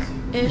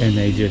 And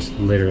they just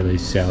literally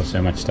sell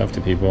so much stuff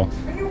to people.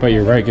 But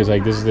you're right, because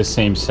like this is the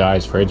same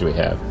size fridge we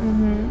have.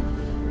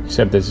 Mm-hmm.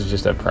 Except this is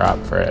just a prop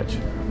fridge.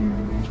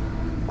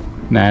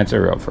 Mm-hmm. Nah, it's a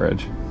real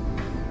fridge.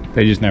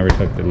 They just never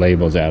took the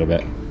labels out of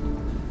it.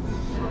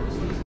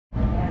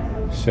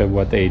 So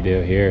what they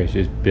do here is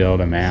just build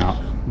them out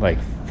like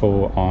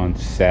full-on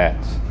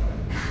sets.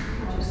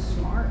 Which is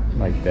smart.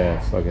 Like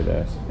this, look at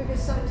this.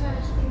 Because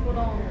sometimes people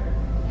don't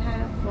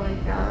have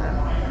like,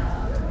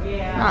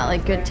 not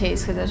like good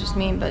taste because that's just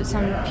mean, but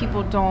some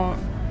people don't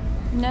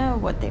know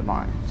what they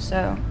want.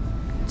 So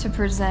to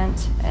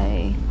present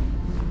a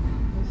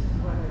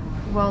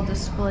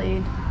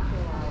well-displayed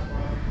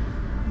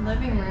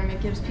living room,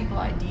 it gives people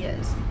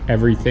ideas.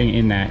 Everything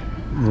in that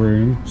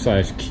room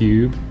 /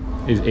 cube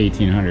is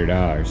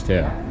 $1,800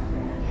 too.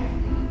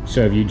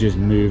 So if you just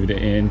moved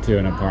into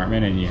an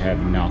apartment and you have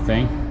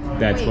nothing,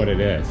 that's Wait, what it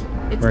is.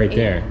 it's Right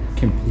there,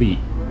 complete.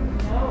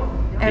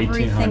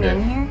 Everything in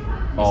 1,800. here?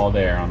 All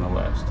there on the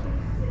list.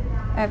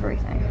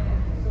 Everything.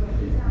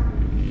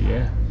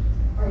 Yeah.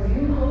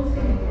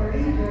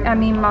 I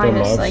mean, The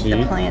minus love like the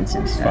seat, plants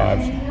and stuff.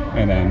 5,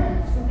 and then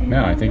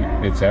no, I think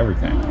it's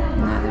everything.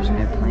 No, there's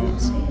no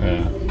plants.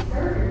 Yeah.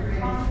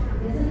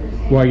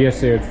 Well, I guess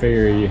they would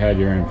figure you had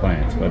your own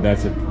plants, but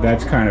that's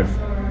kind of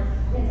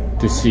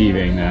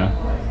deceiving though.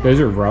 Those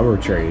are rubber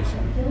trees.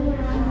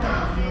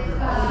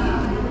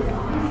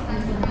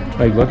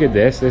 Like, look at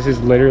this. This is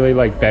literally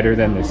like better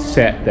than the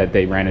set that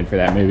they rented for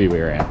that movie we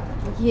were in.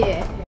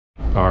 Yeah.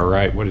 All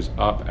right, what is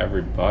up,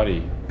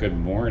 everybody? Good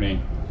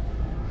morning.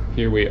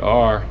 Here we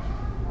are.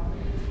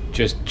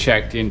 Just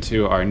checked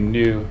into our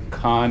new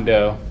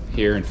condo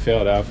here in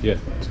Philadelphia.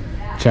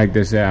 Check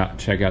this out.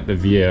 Check out the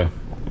view.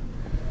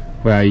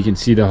 Wow, you can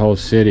see the whole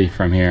city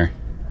from here.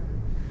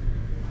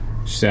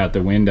 Just out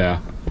the window.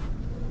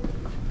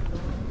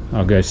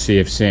 I'll go see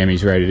if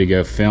Sammy's ready to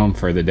go film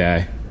for the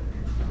day.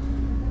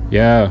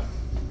 Yo,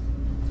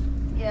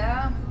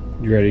 Yeah.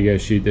 you ready to go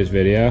shoot this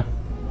video?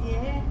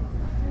 Yeah.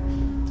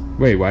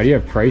 Wait, why do you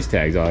have price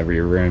tags all over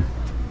your room?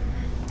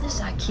 This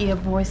is IKEA,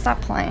 boy. Stop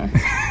playing.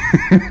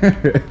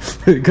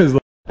 Because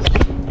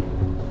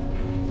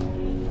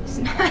It's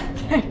not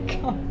that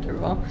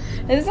comfortable.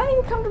 It's not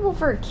even comfortable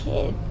for a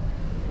kid.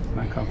 it's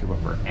not comfortable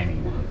for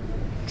anyone.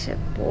 Except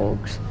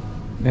Bugs.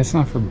 That's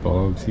not for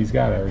Bugs. He's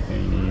got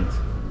everything he needs.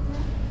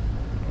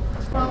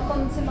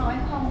 Welcome to my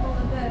humble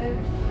abode.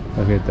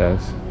 Look at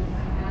this.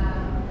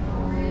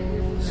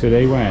 So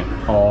they went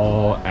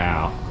all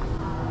out.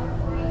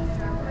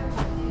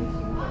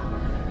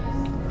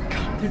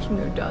 God, there's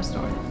no dust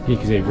on it. Yeah,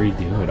 because they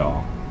redo it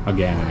all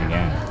again and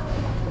again.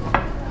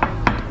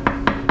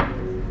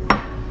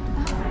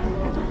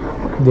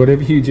 What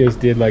if you just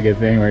did like a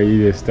thing where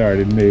you just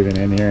started moving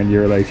in here and you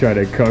were like trying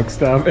to cook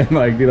stuff and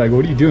like be like,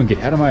 what are you doing? Get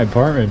out of my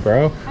apartment,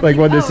 bro. Like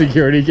when the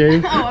security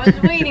came. Oh, I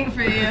was waiting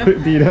for you.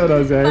 Do you know what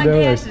I'm saying? My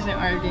though? gas isn't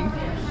working.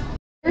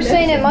 You're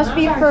saying it must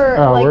be for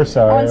Oh, like we're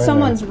sorry, on wait a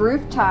someone's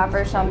rooftop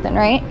or something,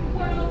 right?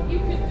 Well, you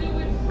could do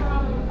it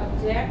from a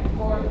deck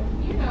or,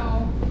 you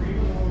know,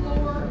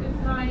 floor is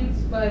nice,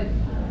 but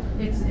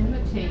it's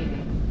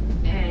imitating.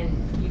 And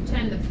you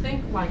tend to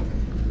think like,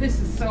 this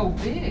is so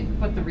big,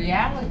 but the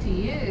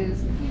reality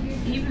is,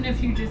 even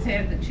if you just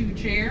have the 2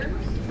 chairs,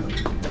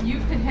 you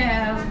could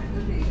have,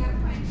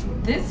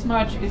 this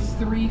much is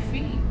 3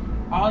 feet.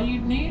 All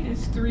you need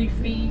is 3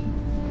 feet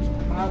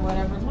by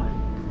whatever length.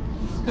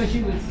 because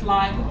you would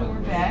slide the door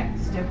back,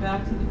 step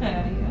out to the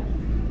patio.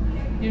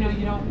 You know,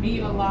 you don't need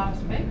a lot of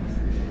space.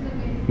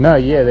 No,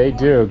 yeah, they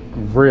do a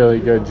really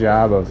good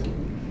job of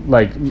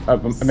like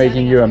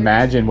making you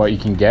imagine what you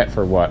can get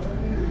for what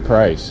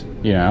price,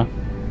 you know,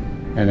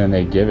 and then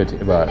they give it to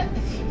you. But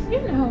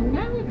you know,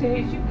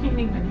 nowadays you can't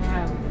even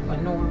have a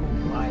normal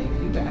life.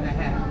 You gotta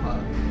have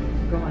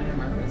a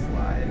glamorous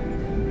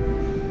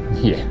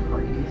life.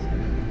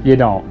 yeah, you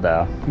don't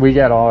though. We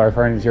get all our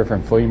furniture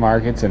from flea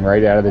markets and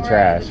right out of the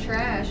trash.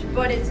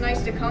 But it's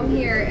nice to come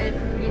here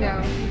and, you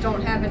know, you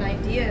don't have an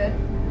idea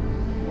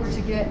or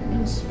to get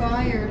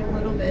inspired a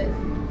little bit.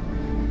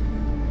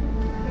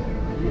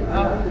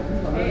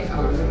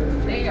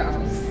 Oh, they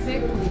are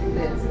sick with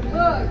this.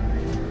 Look,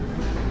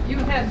 you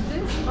have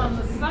this on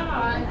the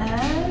side,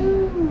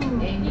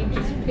 and you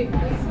just pick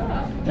this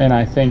up. And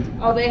I think,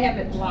 Oh, they have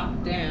it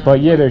locked down.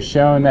 but yeah, they're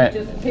showing that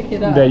Just pick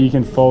it up. that you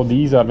can fold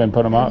these up and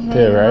put them up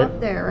too, right? Up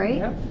there, right?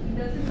 Yep.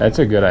 That's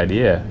a good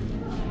idea.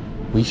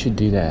 We should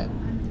do that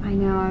I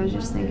know, I was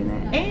just thinking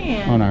that.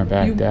 And on our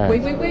back you, deck.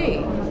 wait.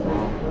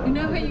 You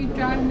know how you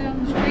driving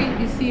down the street,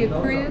 you see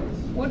a crib?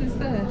 What is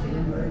that?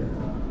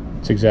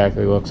 It's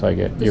exactly looks like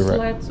it. The You're right.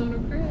 slats on a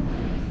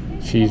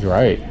crib. She's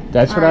right.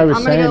 That's what I was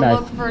I'm saying. gonna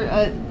go look for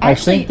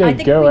actually, think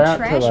they go we out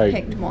to, trash like-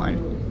 picked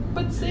one.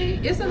 But see,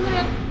 isn't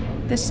that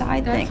The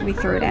side That's thing, a we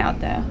threw it crib. out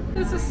though.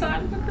 the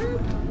side of a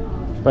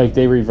crib? like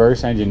they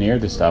reverse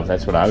engineered the stuff.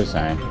 That's what I was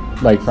saying.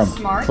 Like from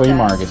Smart flea guys.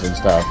 markets and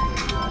stuff.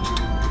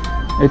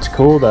 It's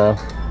cool though.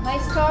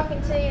 Nice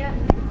talking to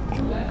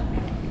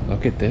you.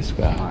 Look at this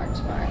guy.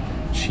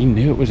 Smart. She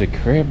knew it was a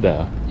crib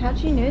though. How'd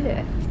you know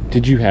that?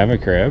 Did you have a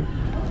crib?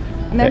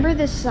 Remember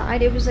the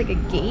side? It was like a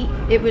gate.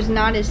 It was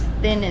not as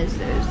thin as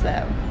those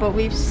though, but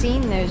we've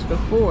seen those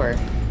before.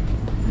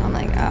 I'm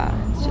like,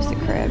 it's just a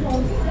crib.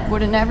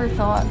 Would have never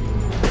thought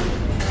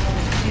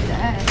to do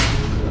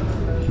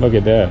that. Look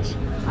at this.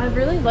 I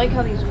really like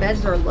how these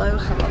beds are low,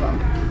 some of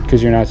them.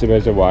 Because you're not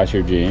supposed to wash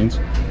your jeans.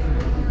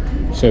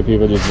 So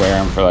people just wear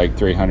them for like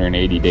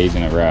 380 days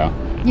in a row.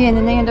 Yeah, and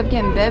then they end up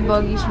getting bed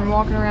buggies from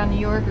walking around New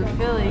York or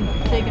Philly,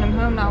 taking them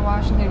home, not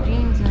washing their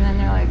jeans, and then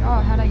they're like,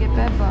 oh, how'd I get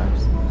bed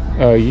bugs?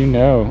 Oh, you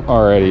know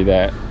already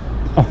that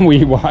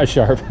we wash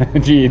our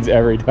jeans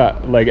every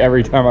time. Like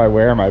every time I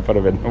wear them, I put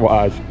them in the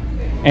wash.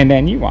 And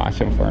then you wash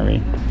them for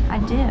me. I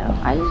do.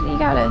 You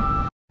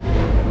gotta.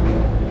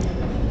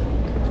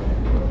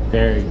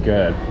 Very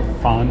good.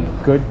 Fun.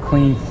 Good,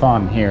 clean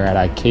fun here at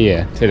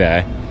IKEA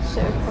today.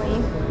 So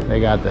clean. They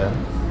got the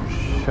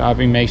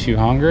shopping makes you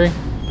hungry?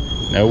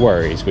 No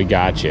worries, we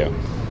got you.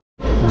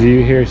 Do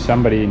you hear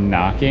somebody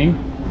knocking?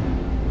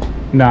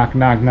 Knock,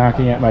 knock,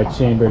 knocking at my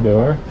chamber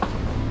door.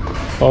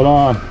 Hold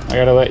on, I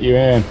gotta let you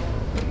in.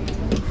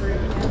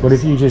 What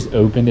if you just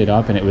opened it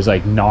up and it was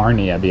like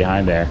Narnia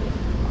behind there?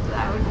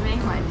 That would make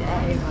my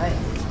day,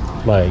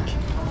 but. Like,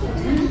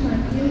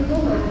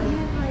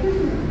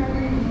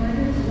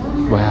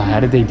 wow, how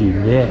did they do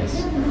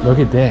this? Look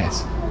at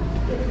this.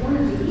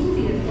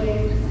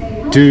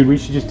 Dude, we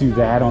should just do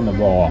that on the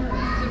wall.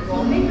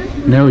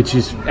 No, it's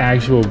just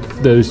actual,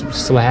 those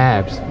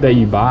slabs that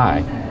you buy.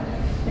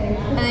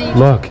 And then you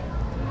Look.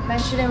 just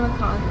mesh it in with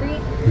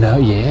concrete. No,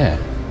 yeah.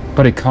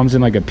 But it comes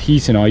in like a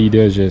piece and all you do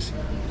is just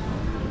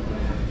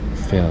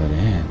fill it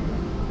in.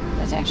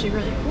 That's actually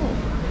really cool.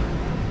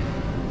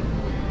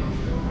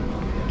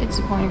 Gets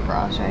the point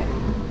across, right?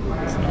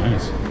 It's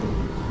nice.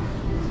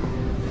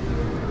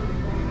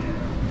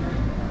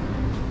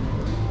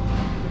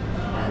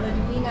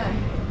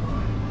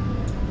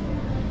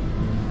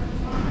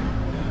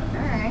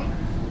 Alright.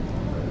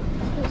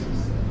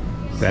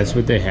 That's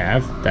what they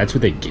have? That's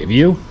what they give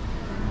you?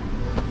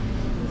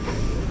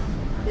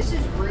 This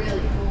is really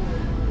cool.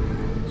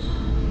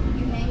 You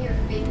can hang your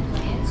fake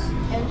plants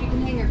and you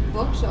can hang your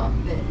books off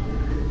of it.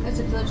 That's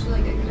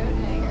literally like a coat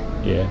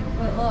hanger. Yeah.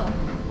 But look.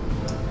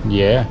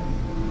 Yeah.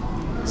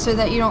 So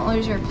that you don't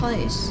lose your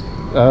place.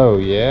 Oh,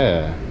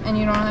 yeah. And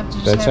you don't have to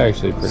just That's have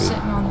actually it pretty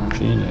sitting on the...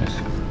 genius.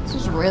 This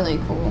is really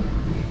cool.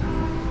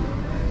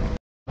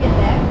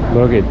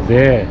 Look at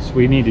this.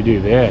 We need to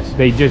do this.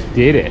 They just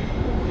did it.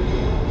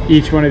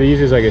 Each one of these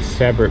is like a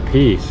separate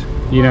piece.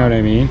 You know what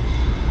I mean?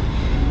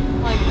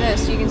 Like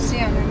this, you can see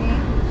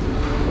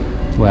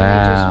underneath.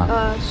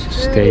 Wow.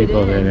 Just,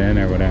 Stapled it in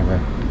or whatever.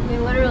 They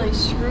literally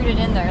screwed it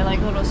in there like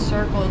little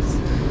circles.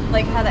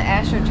 Like how the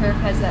AstroTurf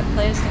has that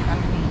plastic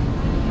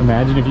underneath.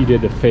 Imagine if you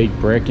did the fake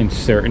brick in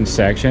certain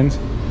sections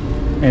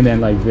and then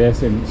like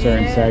this in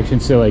certain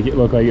sections so like it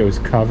looked like it was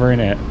covering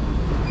it.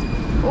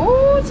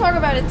 Oh, talk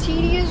about a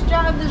tedious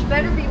job. There's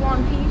better be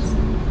one piece.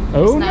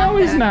 Oh, not no,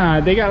 it's though.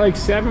 not. They got like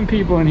 7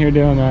 people in here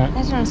doing that.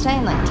 That's what I'm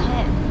saying, like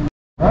 10.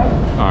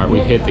 Alright, we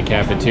hit the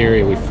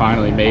cafeteria. We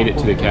finally made it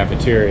to the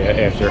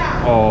cafeteria after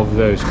all of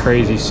those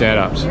crazy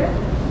setups.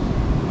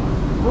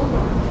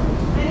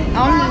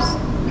 I'm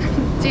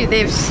just, dude, they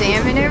have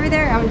salmon over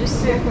there. I'm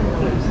just so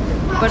confused.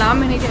 But I'm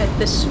gonna get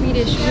the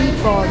Swedish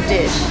meatball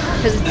dish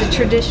because it's a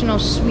traditional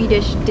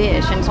Swedish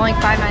dish and it's only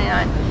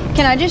 $5.99.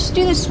 Can I just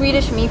do the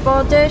Swedish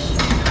meatball dish?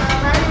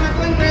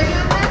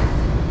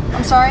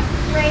 I'm sorry?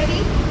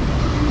 Gravy?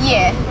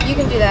 Yeah, you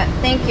can do that.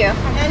 Thank you.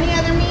 Any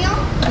other meal?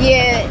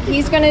 Yeah,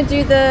 he's gonna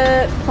do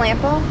the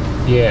plant ball.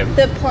 Yeah.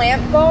 The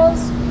plant balls.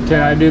 Can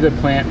I do the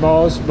plant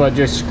balls, but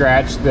just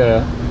scratch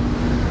that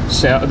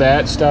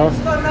stuff?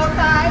 So no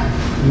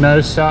sides?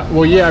 No side.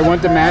 Well, yeah, I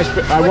want the mashed.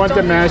 I want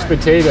the mashed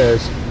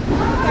potatoes,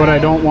 but I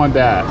don't want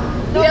that.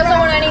 He doesn't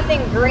want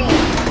anything green.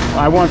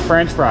 I want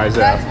French fries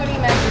though. That's what he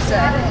meant to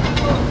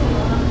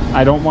say.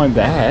 I don't want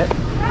that.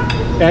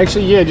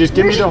 Actually, yeah, just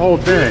give me the whole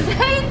thing.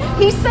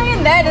 He's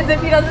saying that as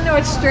if he doesn't know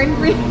what string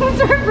beans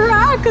or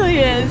broccoli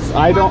is.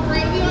 I don't.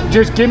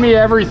 Just give me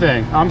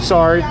everything. I'm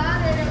sorry.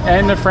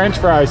 And the French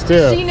fries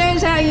too. She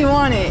knows how you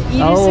want it. You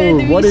just Oh, said to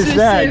be what is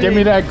that? Give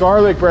me specific. that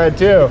garlic bread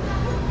too. So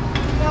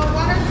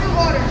 1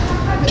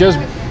 or 2 orders.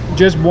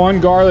 Just one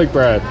garlic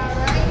bread.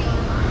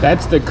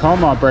 That's the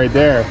come up right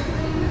there.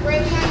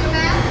 Gravy on your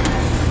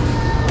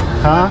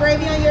mash? Huh?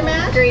 Gravy on your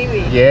mash?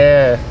 Gravy.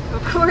 Yeah.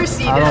 Of course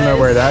he does. I don't know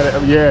where that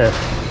is. Yeah.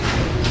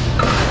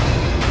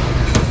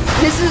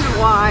 This is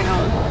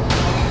wild.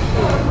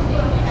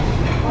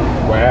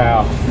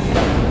 Wow.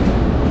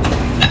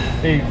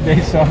 They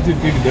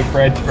substituted the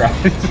French fries.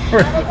 Have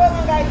a good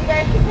one, guys. You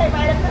guys can take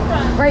right up the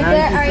front. Right Thank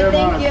there. you All right, so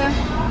thank much. you.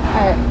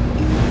 All right.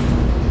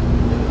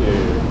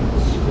 Dude,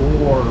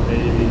 score,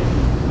 baby.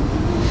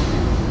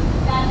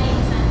 That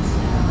makes sense.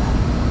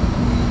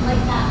 Like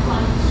that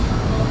fun.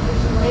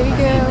 Maybe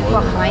go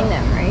behind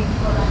them, right?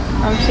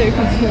 I'm so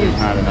confused.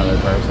 Not another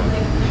person.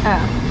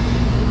 Oh.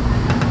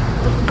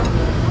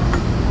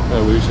 So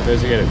we should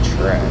basically get a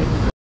tray.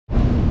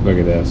 Look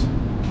at this.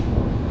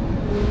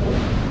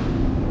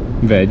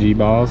 Veggie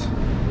balls,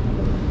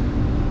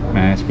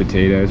 mashed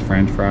potatoes,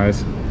 French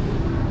fries,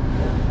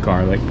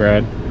 garlic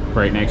bread,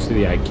 right next to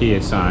the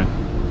IKEA sign.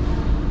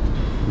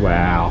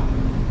 Wow.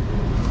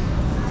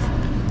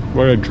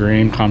 What a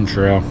dream come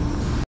true.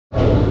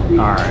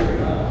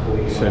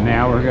 Alright, so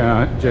now we're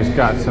gonna just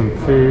got some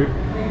food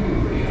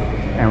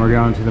and we're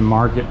going to the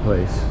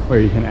marketplace where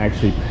you can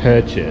actually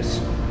purchase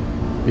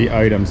the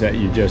items that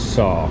you just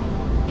saw.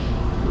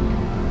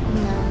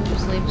 No,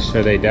 just leave.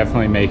 So they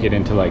definitely make it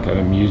into like an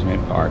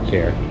amusement park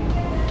here.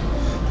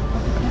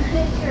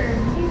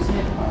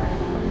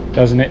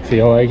 Doesn't it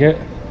feel like it?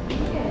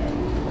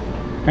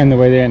 And the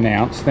way they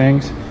announce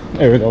things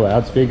over the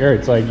loudspeaker,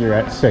 it's like you're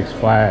at Six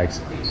Flags.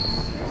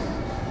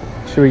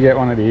 Should we get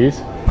one of these?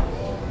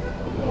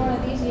 One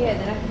of these, yeah,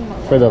 then I can come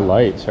up For the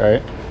lights,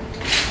 right?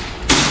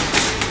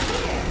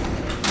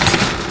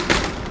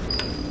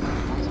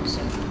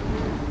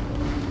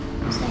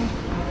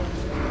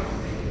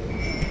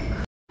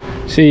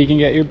 So you can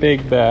get your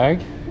big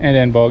bag, and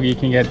then Bogey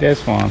can get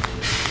this one.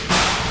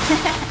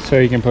 So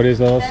he can put his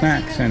little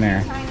snacks in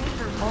there. tiny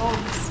for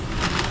bulbs.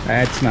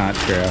 That's not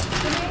true.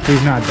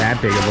 He's not that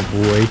big of a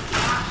boy.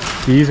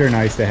 These are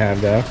nice to have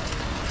though.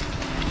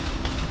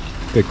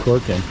 The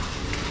corking.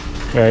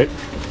 Right?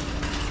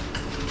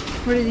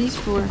 What are these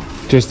for?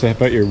 Just to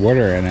put your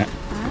water in it.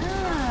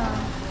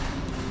 Ah.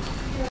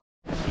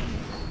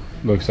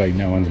 Looks like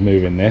no one's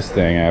moving this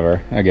thing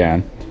ever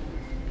again.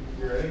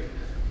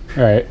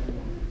 Alright.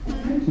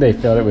 They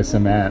filled it with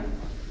cement.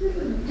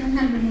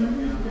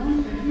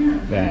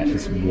 That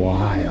is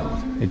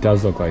wild. It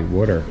does look like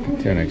water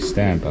to an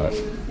extent, but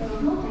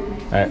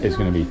that is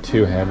going to be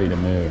too heavy to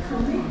move.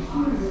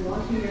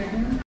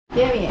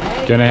 Give me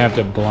it. Gonna have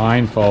to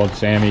blindfold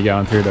Sammy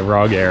going through the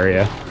rug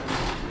area.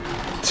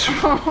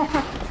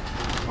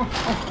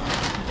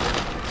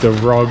 The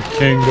rug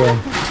kingdom.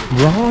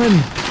 Run!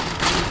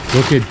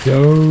 Look at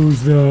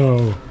those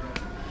though.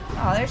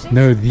 Oh, there's a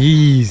No,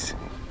 these.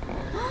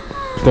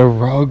 The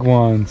rug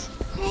ones.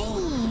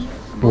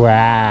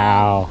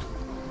 Wow.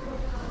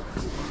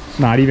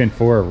 Not even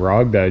for a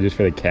rug though, just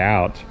for the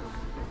couch.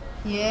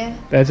 Yeah,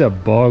 That's a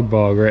bug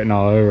written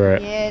all over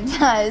it. yeah, it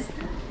does.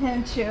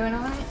 Him chewing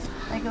on it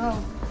like a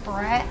little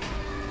brat.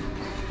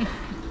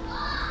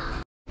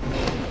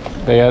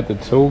 They got the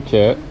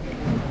toolkit.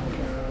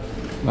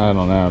 I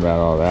don't know about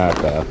all that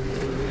though.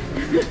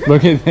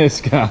 Look at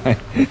this guy.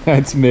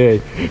 That's me.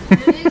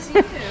 It is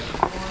you.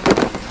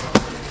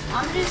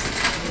 I'm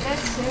just,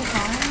 that's so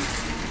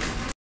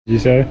fun. You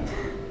say?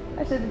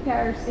 I said the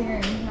power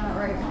steering is not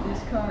right with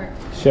this car.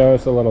 Show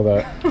us a little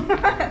bit.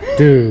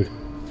 Dude,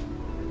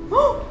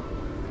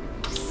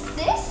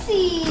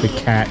 Sissy! the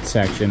cat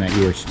section that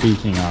you were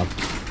speaking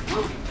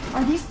of.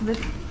 Are these the...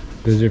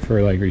 Those are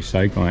for like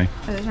recycling.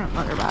 Oh, those aren't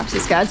litter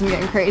boxes, guys. I'm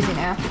getting crazy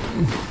now.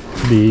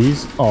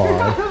 These are.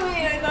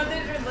 Wait, I thought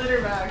these were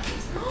litter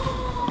boxes.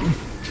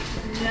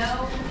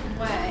 No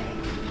way.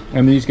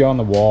 And these go on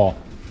the wall.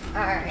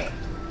 Alright.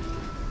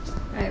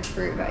 I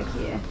approve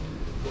IKEA.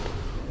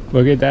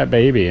 Look at that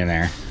baby in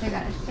there. They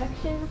got a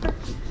section for...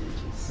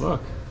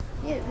 Look.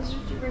 Yeah, this is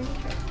what you bring.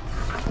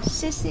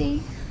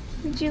 Sissy,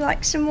 would you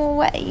like some more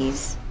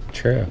ways?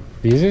 True.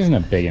 These isn't a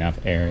big enough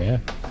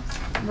area.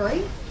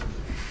 Right?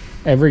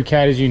 Every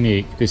cat is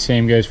unique. The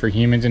same goes for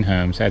humans and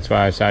homes. That's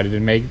why I decided to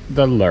make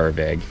the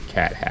Lurvig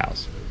cat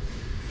house.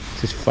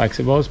 It's as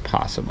flexible as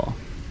possible.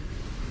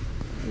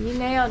 You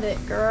nailed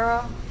it,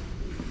 girl.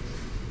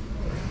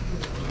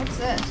 What's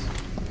this?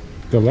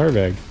 The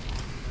Lurvig.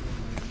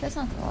 That's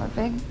not a lot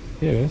big.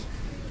 Yeah, it is.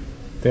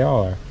 They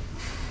all are.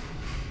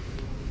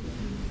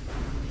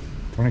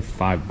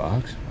 25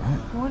 bucks? What?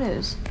 What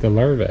is? The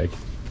Lervig.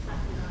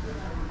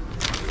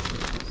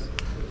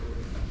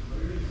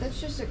 That's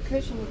just a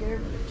cushion you get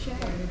over the chair.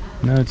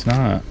 No, it's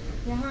not.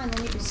 Yeah, and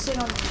then you can sit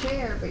on the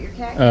chair, but your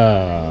cat can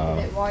Oh.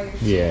 it while you're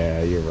sitting.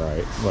 Yeah, you're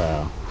right.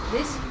 Wow.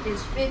 This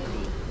is 50,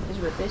 is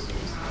what this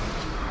is.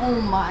 Oh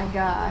my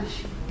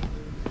gosh.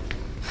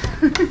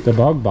 The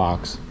bug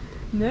box.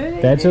 No,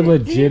 they That's a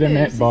didn't do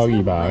legitimate this. buggy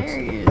It's box.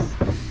 hilarious.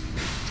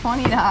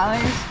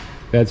 $20.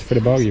 That's for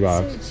the buggy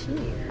box. So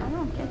cheap. I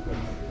don't get this.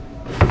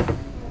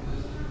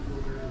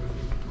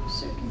 I'm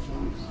so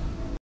confused.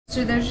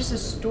 So there's just a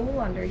stool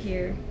under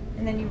here,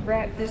 and then you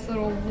wrap this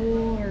little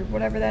wool or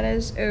whatever that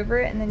is over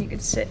it, and then you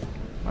could sit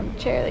on the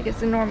chair like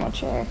it's a normal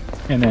chair.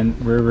 And then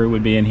River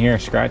would be in here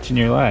scratching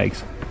your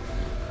legs.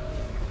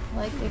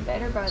 Like, they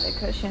better buy the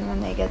cushion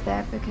when they get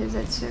that, because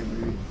that's so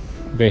rude.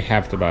 They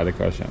have to buy the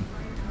cushion.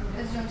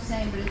 That's what I'm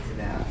saying, but it's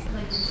about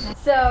like you're saying.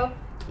 So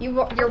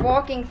you're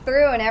walking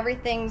through and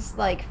everything's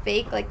like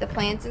fake, like the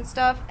plants and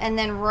stuff, and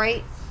then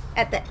right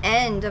at the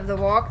end of the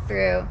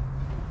walkthrough,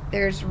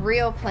 there's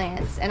real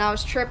plants. And I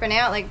was tripping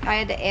out. Like, I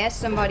had to ask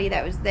somebody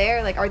that was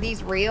there, like, are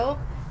these real?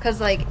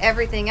 Because like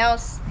everything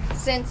else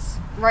since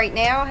right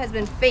now has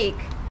been fake.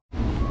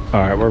 All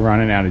right, we're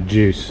running out of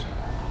juice,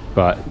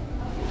 but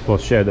we'll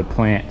show the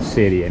plant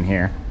city in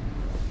here.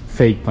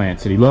 Fake plant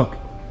city. Look.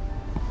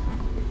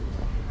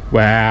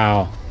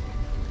 Wow.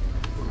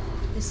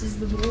 This is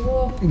the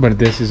wool. But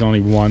this is only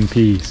one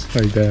piece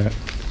like that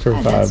for Yeah,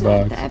 $5 that's not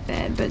bucks. that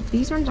bad, but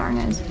these ones aren't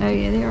as. Oh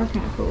yeah, they are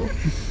kind of cool.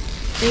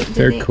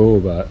 They're cool,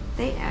 but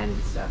They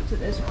added stuff to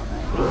this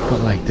one. but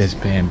like this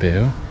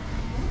bamboo,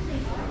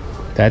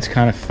 that's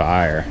kind of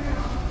fire.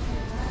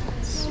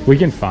 We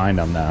can find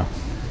them now,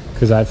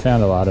 because I've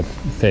found a lot of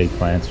fake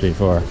plants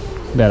before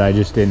that I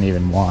just didn't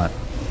even want.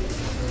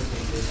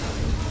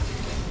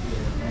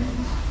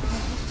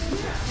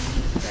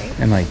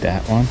 And like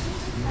that one,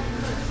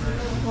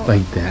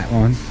 like that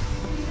one,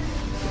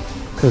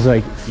 because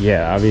like,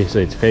 yeah,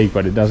 obviously it's fake,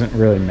 but it doesn't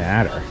really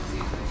matter.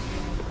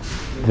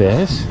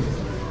 This,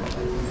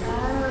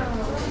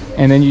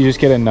 and then you just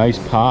get a nice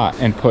pot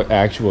and put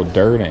actual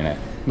dirt in it.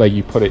 Like,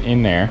 you put it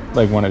in there,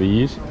 like one of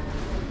these,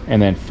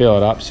 and then fill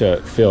it up so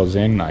it fills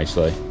in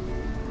nicely.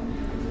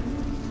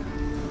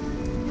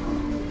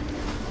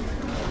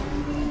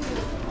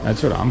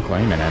 That's what I'm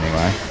claiming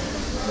anyway.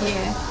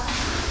 Yeah.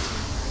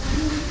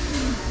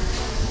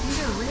 These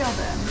are real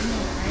though.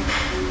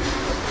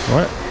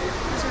 Right? What?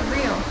 These are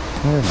real.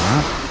 No, they're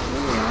not.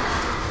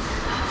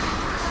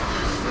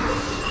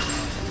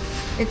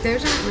 If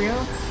those aren't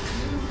real,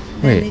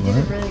 then Wait, they did what?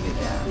 a really good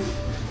job.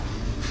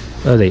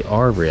 Oh, they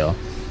are real.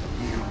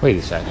 Wait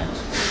a second.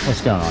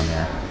 What's going on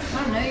there?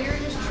 I don't know, you were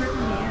just tripping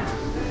me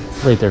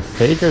out. Wait, they're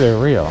fake or they're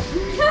real?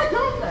 I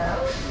don't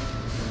know.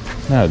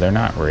 No, they're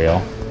not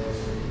real.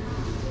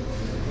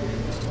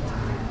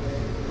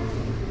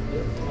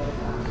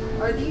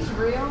 Are these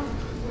real?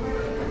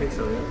 I think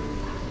so, yeah.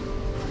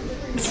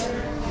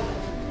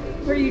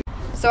 What are you?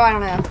 So I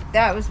don't know.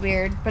 That was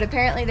weird. But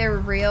apparently they were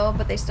real,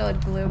 but they still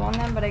had glue on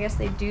them. But I guess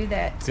they do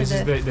that to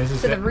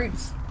the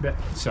roots.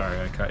 Sorry,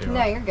 I cut you No,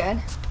 off. you're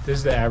good. This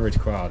is the average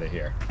quality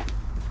here.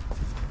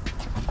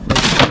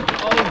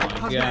 Oh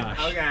my gosh.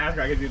 I was gonna ask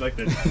if I could do like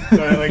this.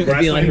 So I, like,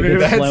 That'd be like a wrestling good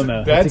moves.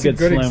 slow-mo. That's a good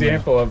slow-mo.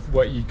 example of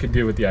what you could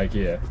do with the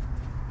IKEA.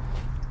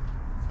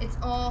 It's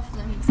all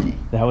flimsy.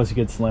 That was a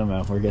good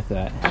slow-mo. We'll get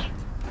that.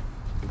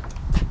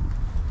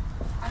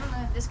 I don't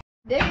know if this.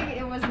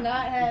 It was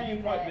not having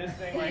put that. this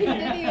thing right He here?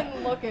 didn't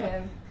even look at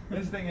him.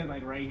 This thing is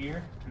like right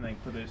here, and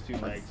like put those two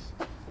legs.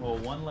 Well,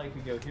 one leg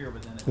could go here,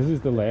 but then This is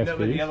the last No,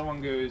 but piece. the other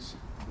one goes.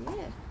 Yeah.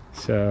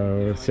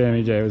 So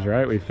Sammy J was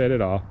right. We fit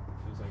it all.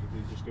 It's like if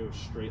you just go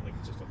straight, like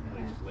just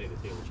lay the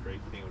table straight,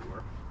 you think it would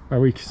work? Are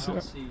we? I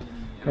don't see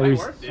any.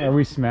 Are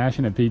we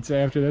smashing a pizza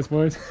after this,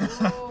 boys?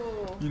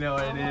 Oh. You know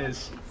what it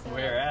is.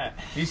 Where at?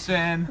 He's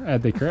saying.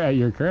 At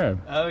your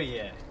crib. Oh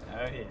yeah.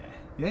 Oh yeah.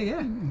 Yeah,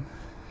 yeah.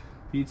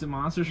 Pizza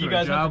Monsters for You a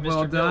guys job went to Mr.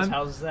 well Bill's. done.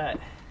 How's that?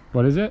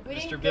 What is it? We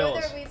didn't Mr. go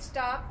Bill's. there. We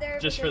stopped there.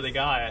 Just for the because-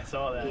 guy, I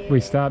saw that. Yeah. We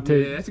stopped to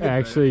Yeah, that's a good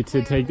actually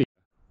to take the.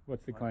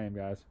 What's the claim,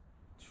 guys?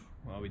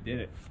 Well, we did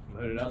it.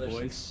 Load it up, Another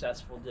boys.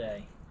 successful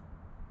day.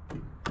 We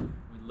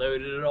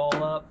loaded it all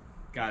up.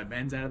 Got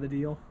Ben's out of the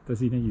deal. Does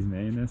he think he's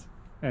made this?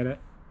 Edit.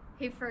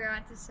 He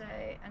forgot to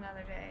say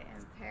another day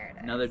in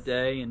paradise. Another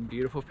day in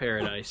beautiful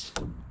paradise.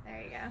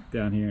 There you go.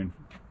 Down here in.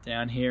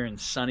 Down here in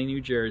sunny New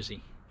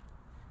Jersey.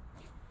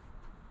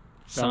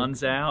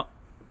 Sun's out.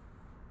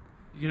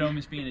 You could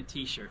almost be in a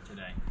t-shirt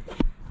today.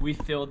 We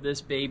filled this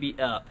baby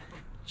up.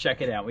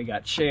 Check it out. We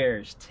got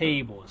chairs,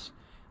 tables.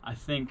 I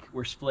think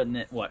we're splitting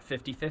it, what,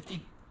 50-50?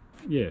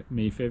 Yeah,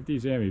 me 50,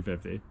 Sammy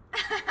 50.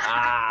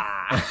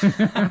 Ah!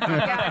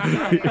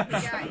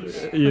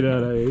 You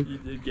know what I mean? You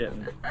did get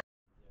me.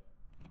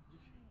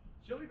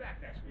 She'll be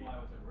back next week. Why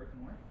was it working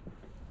more?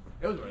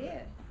 It was worth it.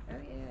 Yeah. Oh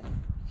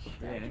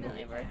yeah.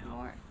 Definitely worth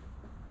more.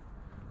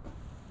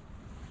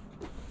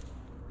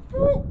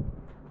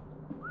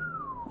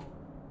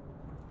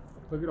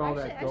 Look at all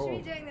Actually, that I should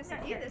gold. be doing this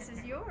with you. This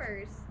is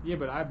yours. Yeah,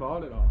 but I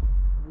bought it all.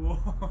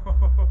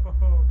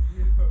 Whoa.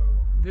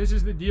 This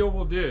is the deal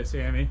we'll do,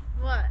 Sammy.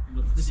 What?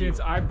 What's the Since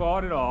deal? I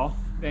bought it all,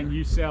 then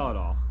you sell it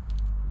all,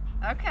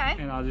 Okay.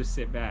 and I'll just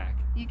sit back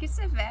You can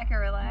sit back and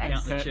relax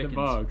Count the pet the chickens.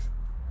 bugs.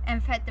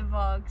 and pet the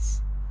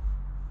bugs.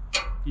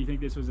 Do you think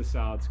this was a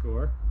solid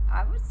score?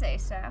 I would say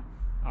so.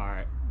 All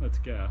right, let's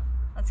go.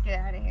 Let's get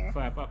out of here.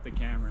 Clap up the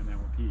camera and then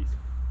we'll peace.